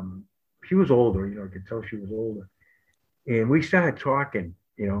she was older. I could tell she was older. And we started talking,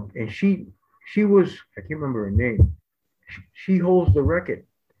 and she was, I can't remember her name. She holds the record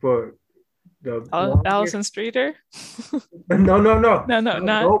for the longest. Allison Streeter? No, no, no, No, no, not.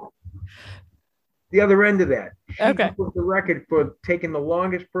 no. The other end of that. She Okay. holds the record for taking the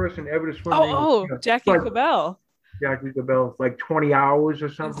longest person ever to swim. Jackie Cabell. Jackie Cabell, like 20 hours or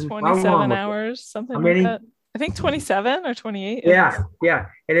It's something. 27 hours, something How like many? that. I think 27 or 28. Yeah, yeah.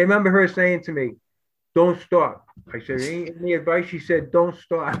 And I remember her saying to me, "Don't stop." I said, "Any advice?" She said, "Don't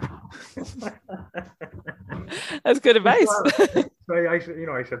stop." That's good advice. So I said,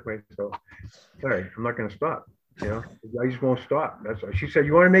 I said to myself, "All right, I'm not going to stop. I just won't stop." That's why she said,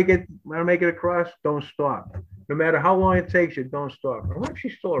 "You want to make it across? Don't stop. No matter how long it takes you, don't stop." I wonder if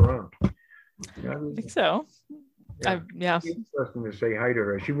she's still around. I think so. Yeah. It'd be interesting to say hi to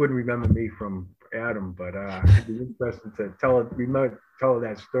her. She wouldn't remember me from Adam, but it'd be interesting to tell her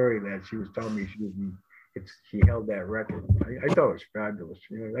that story that she was telling me she held that record. I thought it was fabulous.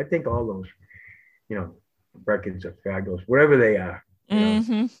 I think all those, records are fabulous, whatever they are.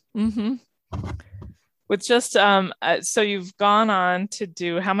 Mm-hmm. Mm-hmm. With just so you've gone on to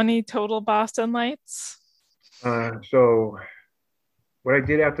do how many total Boston Lights? So what I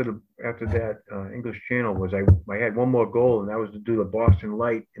did after that English Channel was I had one more goal, and that was to do the Boston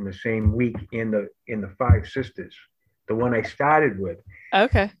Light in the same week in the Five Sisters, the one I started with.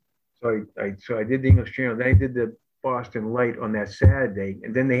 Okay. So I did the English Channel. Then I did the Boston Light on that Saturday,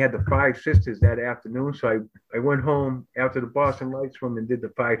 and then they had the Five Sisters that afternoon. So I went home after the Boston Light swim and did the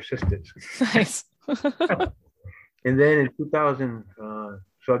Five Sisters. Nice. And then in 2000, so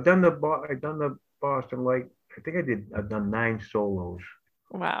I've done the Boston Light. I think I've done 9 solos.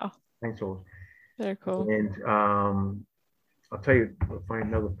 Wow. 9 solos. Very cool. And I'll tell you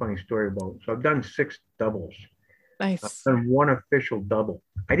another funny story about. So I've done 6 doubles. Nice. I've done 1 official double.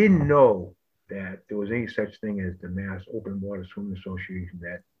 I didn't know that there was any such thing as the Mass Open Water Swimming Association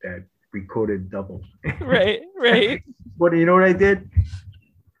that recorded doubles. Right. But you know what I did?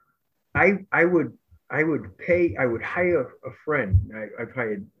 I would hire a friend. I've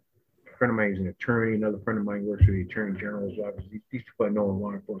hired a friend of mine who's an attorney. Another friend of mine works for the Attorney General's office. These people I know in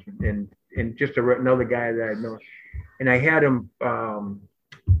law enforcement, and just another guy that I know. And I had him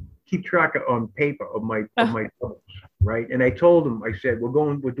keep track on paper of my doubles, right? And I told him, I said, we're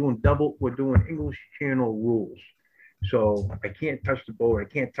doing English Channel rules. So I can't touch the boat. I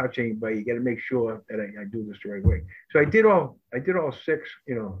can't touch anybody. You got to make sure that I do this the right way. So I did all 6.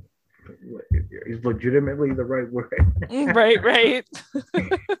 Is legitimately the right word. Right.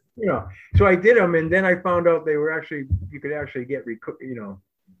 So I did them, and then I found out you could actually get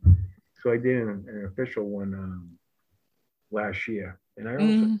So I did an official one last year, and I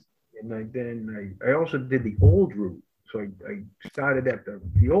also did the old route. So I started at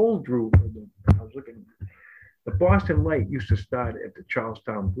the old route. I was looking. The Boston Light used to start at the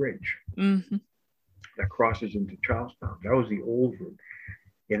Charlestown Bridge that crosses into Charlestown. That was the old route,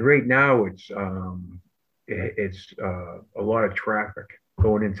 and right now it's a lot of traffic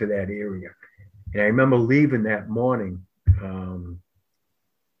going into that area. And I remember leaving that morning.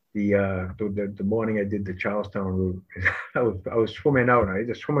 The morning I did the Charlestown route, I was swimming out. I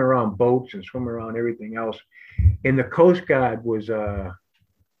just swimming around boats and swimming around everything else, and the Coast Guard was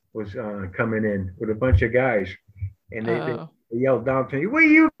coming in with a bunch of guys, and they yelled down to me, "Where are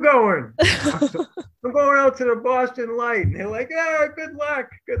you going?" I'm going out to the Boston Light, and they're like, good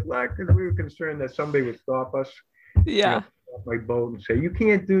luck," because we were concerned that somebody would stop us, off my boat and say, "You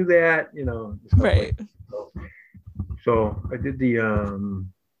can't do that," Right. So I did the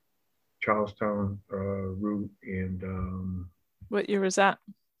Charlestown route, and what year was that?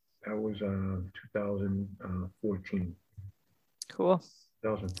 That was 2014. Cool.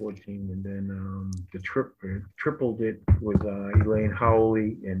 2014, and then the tripled it with Elaine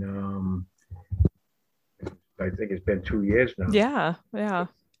Howley, and I think it's been 2 years now. Yeah. I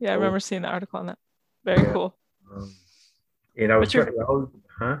remember seeing the article on that. Very cool. And I was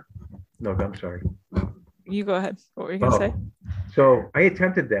No, I'm sorry. You go ahead. What were you gonna say? So I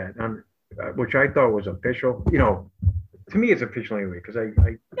attempted that on, which I thought was official. To me it's official anyway, because I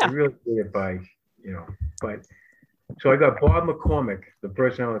really did it by, but. So I got Bob McCormick, the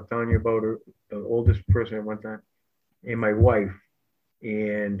person I was telling you about, the oldest person at one time, and my wife,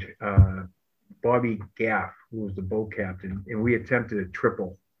 and Bobby Gaff, who was the boat captain, and we attempted a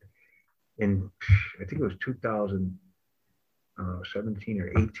triple in, I think it was 2017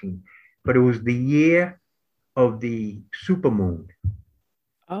 or 18, but it was the year of the supermoon.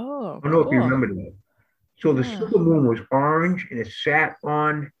 Oh, I don't know if you remember that. So the supermoon was orange, and it sat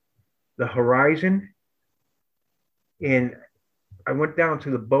on the horizon. And I went down to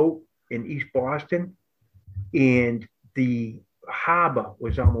the boat in East Boston, and the harbor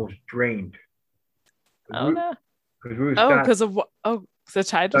was almost drained. No. Because the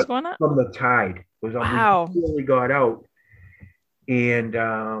tide was going up? From the tide. Wow. We really got out. And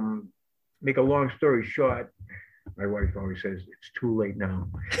make a long story short, my wife always says, it's too late now.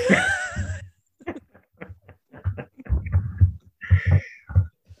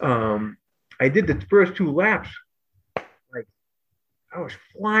 I did the first 2 laps. I was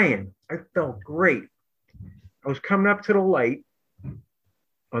flying. I felt great. I was coming up to the light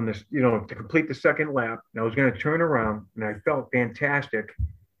on this, to complete the second lap. And I was going to turn around, and I felt fantastic.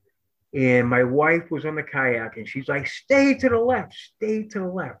 And my wife was on the kayak, and she's like, stay to the left.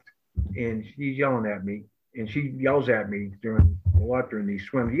 And she's yelling at me, and she yells at me during these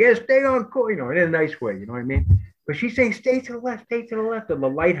swims. You gotta stay on course, in a nice way, you know what I mean? But she's saying, stay to the left of the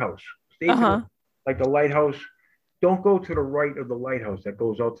lighthouse. Stay to the lighthouse. Don't go to the right of the lighthouse that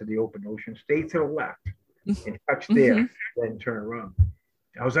goes out to the open ocean. Stay to the left and touch there, then turn around.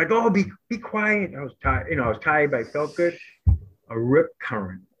 I was like, oh, be quiet. I was tired. I was tired, but I felt good. A rip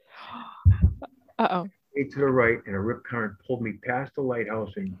current. Stay to the right, and a rip current pulled me past the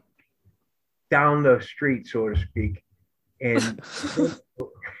lighthouse and down the street, so to speak. And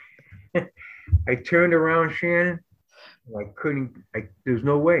I turned around, Shannon. There's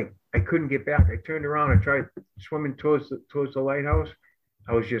no way. I couldn't get back. I turned around and tried swimming towards the lighthouse.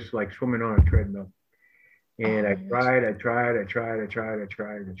 I was just like swimming on a treadmill. And Oh I my gosh. tried, I tried, I tried, I tried, I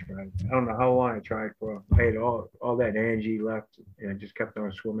tried, I tried. I don't know how long I tried for. I had all that energy left, and I just kept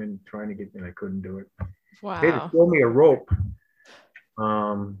on swimming, trying to get, and I couldn't do it. They had to Wow. throw me a rope,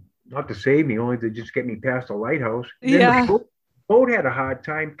 not to save me, only to just get me past the lighthouse. And then the Yeah. boat had a hard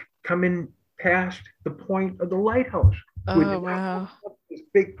time coming past the point of the lighthouse with Oh wow. this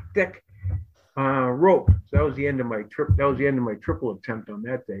big thick rope. So that was the end of my trip. That was the end of my triple attempt on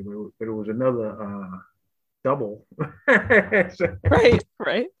that day. But it was another double. So, Right,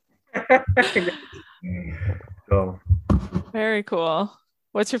 right. so Very cool.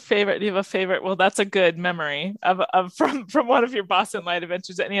 What's your favorite? Do you have a favorite? Well, that's a good memory of from one of your Boston Light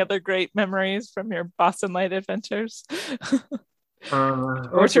adventures. Any other great memories from your Boston Light adventures?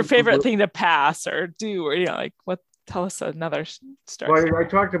 Or I what's your think, favorite thing to pass or do? Or like what? Tell us another story. well, I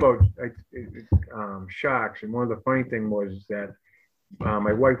talked about sharks, and one of the funny thing was that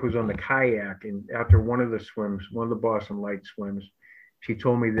my wife was on the kayak, and after one of the swims, one of the Boston Light swims, she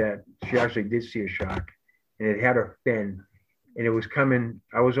told me that she actually did see a shark, and it had a fin, and it was coming.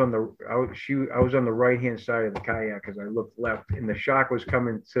 I was on the right hand side of the kayak as I looked left, and the shark was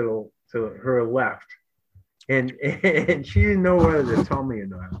coming to her left, and she didn't know whether to tell me or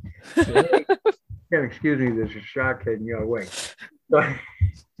not. So, hey, excuse me, there's a shark heading your way. So,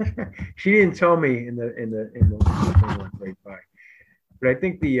 she didn't tell me in the right by. But I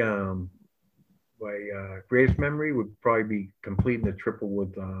think the my greatest memory would probably be completing the triple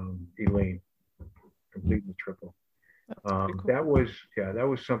with Elaine. Completing the triple. That's pretty cool. That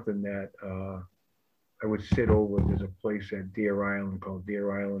was something that I would sit over. There's a place at Deer Island called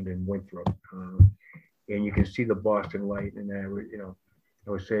Deer Island in Winthrop, and you can see the Boston Light. And I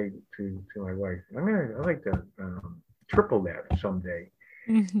would say to my wife, I like to triple that someday.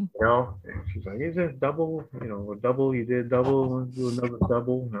 Mhm. And she's like, is it a double? A double, you did a double, do another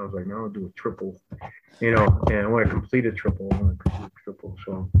double. And I was like, no, I'll do a triple, and I want to complete a triple. I want to complete a triple.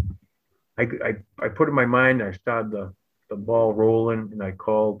 So I put in my mind, I started the ball rolling, and I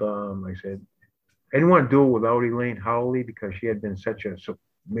called, I said, I didn't want to do it without Elaine Howley because she had been such a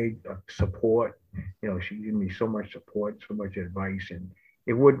support. She gave me so much support, so much advice, and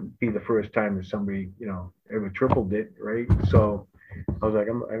it wouldn't be the first time that somebody, ever tripled it, right? So I was like,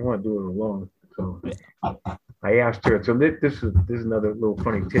 I don't want to do it alone. So I asked her. So this is another little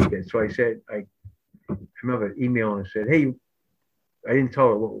funny tidbit. So I said, I remember emailing and said, hey, I didn't tell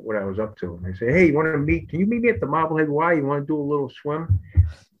her what I was up to. And I said, hey, you want to meet? Can you meet me at the Marblehead Y? You want to do a little swim?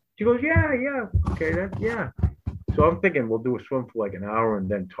 She goes, yeah, okay, yeah. So I'm thinking we'll do a swim for like an hour and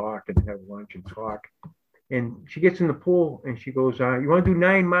then talk and have lunch and talk. And she gets in the pool and she goes, you want to do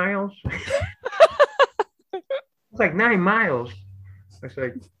 9 miles? It's like 9 miles. I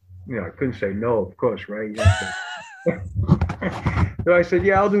said, I couldn't say no, of course, right? So I said,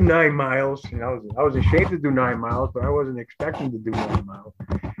 yeah, I'll do 9 miles. And I was ashamed to do 9 miles, but I wasn't expecting to do 9 miles.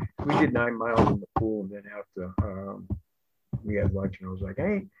 We did 9 miles in the pool, and then after we had lunch, and I was like,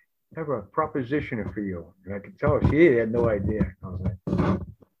 hey, I have a proposition for you. And I could tell her she had no idea. I was like, let's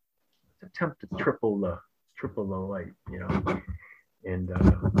attempt to triple the light, and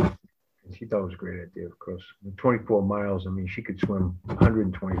she thought it was a great idea, of course. 24 miles, I mean, she could swim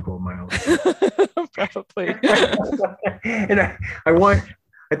 124 miles. Probably. And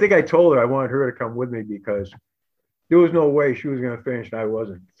I think I told her I wanted her to come with me because there was no way she was going to finish and I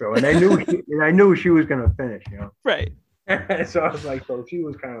wasn't. So, and I knew she was going to finish, Right. So I was like, so she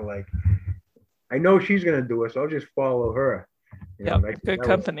was kind of like, I know she's going to do it, so I'll just follow her. Yeah, good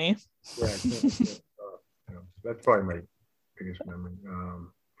company. That's probably my biggest memory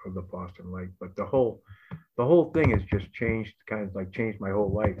of the Boston Light. But the whole thing has just changed my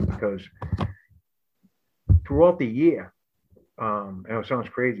whole life because throughout the year, and it sounds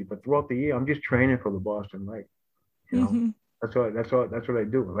crazy, but throughout the year, I'm just training for the Boston Light. Mm-hmm. That's what I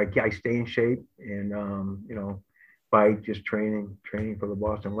do. Like I stay in shape, and by just training for the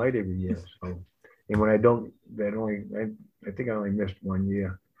Boston Light every year. So, and when I don't, I think I only missed 1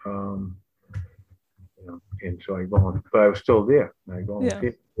 year. And so I go on, but I was still there. And I go on,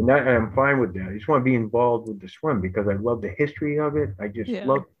 and I'm fine with that. I just want to be involved with the swim because I love the history of it. I just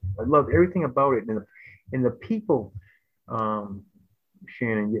love everything about it, and the people.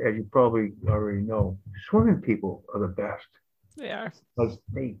 Shannon, as you probably already know, swimming people are the best. They are.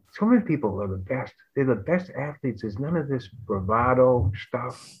 Swimming people are the best. They're the best athletes. There's none of this bravado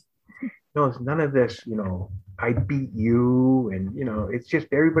stuff. It's none of this, I beat you. And, it's just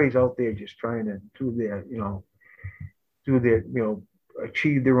everybody's out there just trying to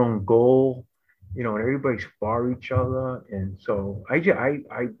achieve their own goal, and everybody's for each other. And so I just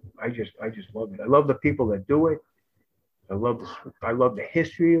love it. I love the people that do it. I love the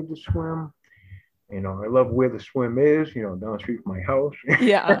history of the swim. I love where the swim is, down the street from my house.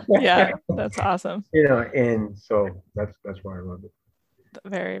 Yeah, yeah, that's awesome. And so that's why I love it.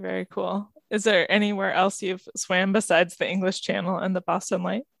 Very, very cool. Is there anywhere else you've swam besides the English Channel and the Boston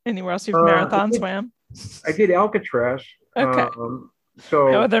Light? Anywhere else you've Uh, I marathon did, swam? I did Alcatraz. Okay. No So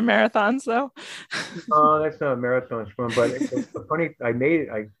other marathons though? that's not a marathon swim, but it's funny. I made it.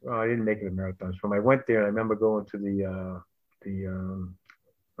 I didn't make it a marathon swim. I went there. And I remember going to the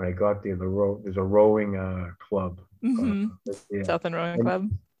when I got there. There's a rowing club. Mm-hmm. Yeah. Southern Rowing Club.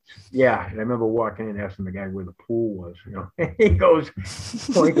 Yeah, and I remember walking in and asking the guy where the pool was. He goes,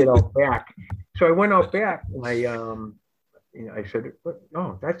 pointed out back. So I went out back and I said,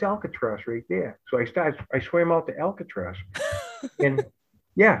 "Oh, that's Alcatraz right there." So I swam out to Alcatraz, and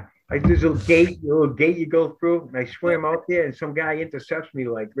yeah, there's a little gate you go through, and I swam out there, and some guy intercepts me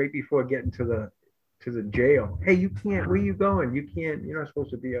like right before getting to the jail. Hey, you can't. Where you going? You can't. You're not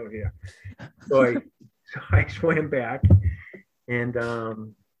supposed to be out here. So I swam back, and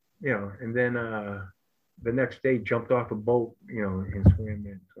and then the next day jumped off a boat, and swam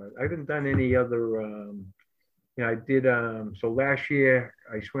in. So I haven't done any other. I did. So last year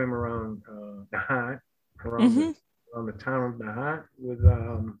I swam around Nahat, around the town of Nahat with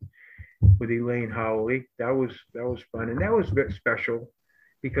Elaine Howley. That was fun, and that was a bit special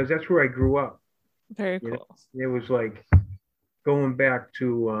because that's where I grew up. Very cool. It was like going back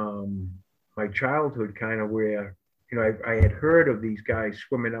to my childhood, kind of where I had heard of these guys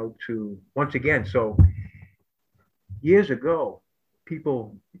swimming out to once again. So years ago,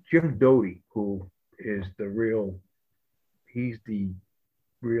 Jim Doty, who is he's the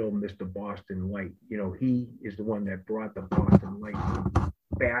real Mr. Boston Light. He is the one that brought the Boston Light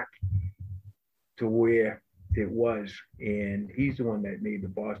back to where it was. And he's the one that made the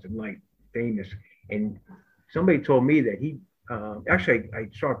Boston Light famous. And somebody told me that actually, I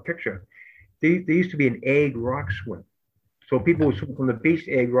saw a picture. There used to be an egg rock swim. So people would swim from the beach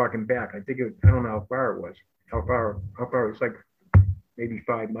to Egg Rock and back. I don't know how far it was. How far it's like maybe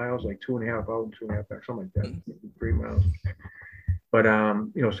 5 miles, like 2.5 out and 2.5 back, something like that, 3 miles. But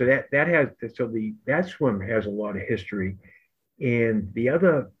so that swim has a lot of history. And the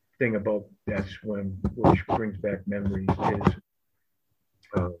other thing about that swim, which brings back memories, is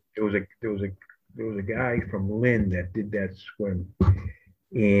there was a guy from Lynn that did that swim,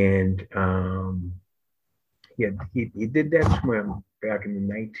 and he did that swim back in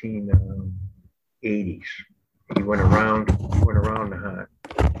the 1980s. He went around the hunt,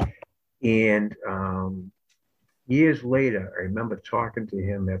 and years later, I remember talking to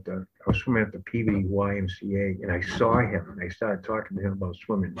him I was swimming at the Peabody YMCA, and I saw him, and I started talking to him about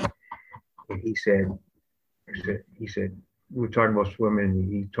swimming, and he said, we were talking about swimming,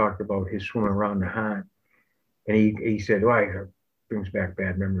 and he talked about his swimming around the hunt, and he said, "Oh, it brings back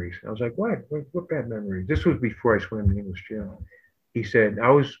bad memories." I was like, "What bad memories?" This was before I swam in the English Channel. He said,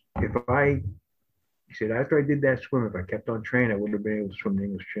 he said, after I did that swim, if I kept on training, I wouldn't have been able to swim the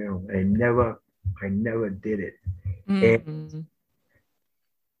English Channel. And I never did it. Mm-hmm. And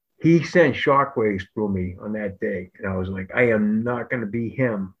he sent shockwaves through me on that day. And I was like, I am not going to be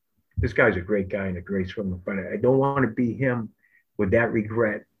him. This guy's a great guy and a great swimmer, but I don't want to be him with that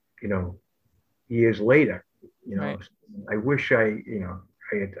regret, years later. Right. I wish I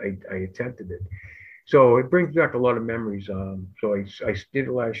attempted it. So it brings back a lot of memories. So I did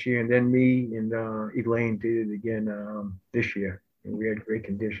it last year, and then me and Elaine did it again this year. And we had great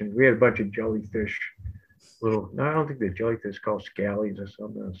conditions. We had a bunch of jellyfish. I don't think they're jellyfish, called scallies or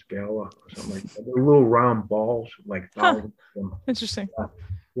something, scala or something like that. They're little round balls, like thousands of them. Interesting.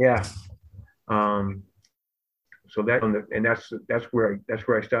 Yeah. So that's where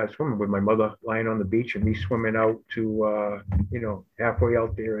I started swimming, with my mother lying on the beach and me swimming out to halfway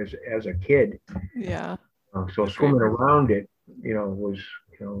out there as a kid. Yeah. So swimming around it, was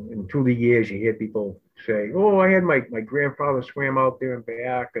and through the years you hear people say, "Oh, I had my grandfather swam out there and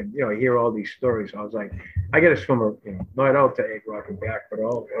back," and I hear all these stories. I was like, I got to swim, not out to Egg Rock and back, but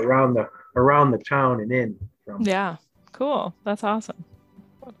all around the town and in. Yeah. Cool. That's awesome.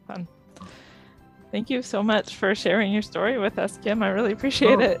 What fun. Thank you so much for sharing your story with us, Kim. I really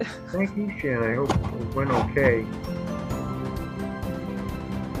appreciate it. Thank you, Shannon. I hope it went okay.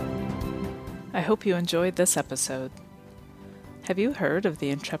 I hope you enjoyed this episode. Have you heard of the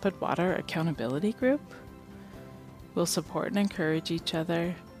Intrepid Water Accountability Group? We'll support and encourage each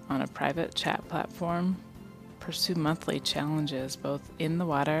other on a private chat platform, pursue monthly challenges both in the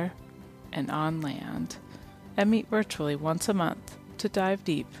water and on land, and meet virtually once a month to dive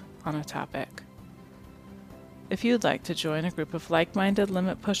deep on a topic. If you'd like to join a group of like-minded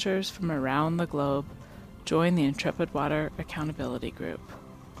limit pushers from around the globe, Join the Intrepid Water Accountability Group.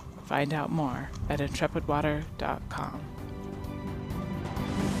 Find out more at intrepidwater.com.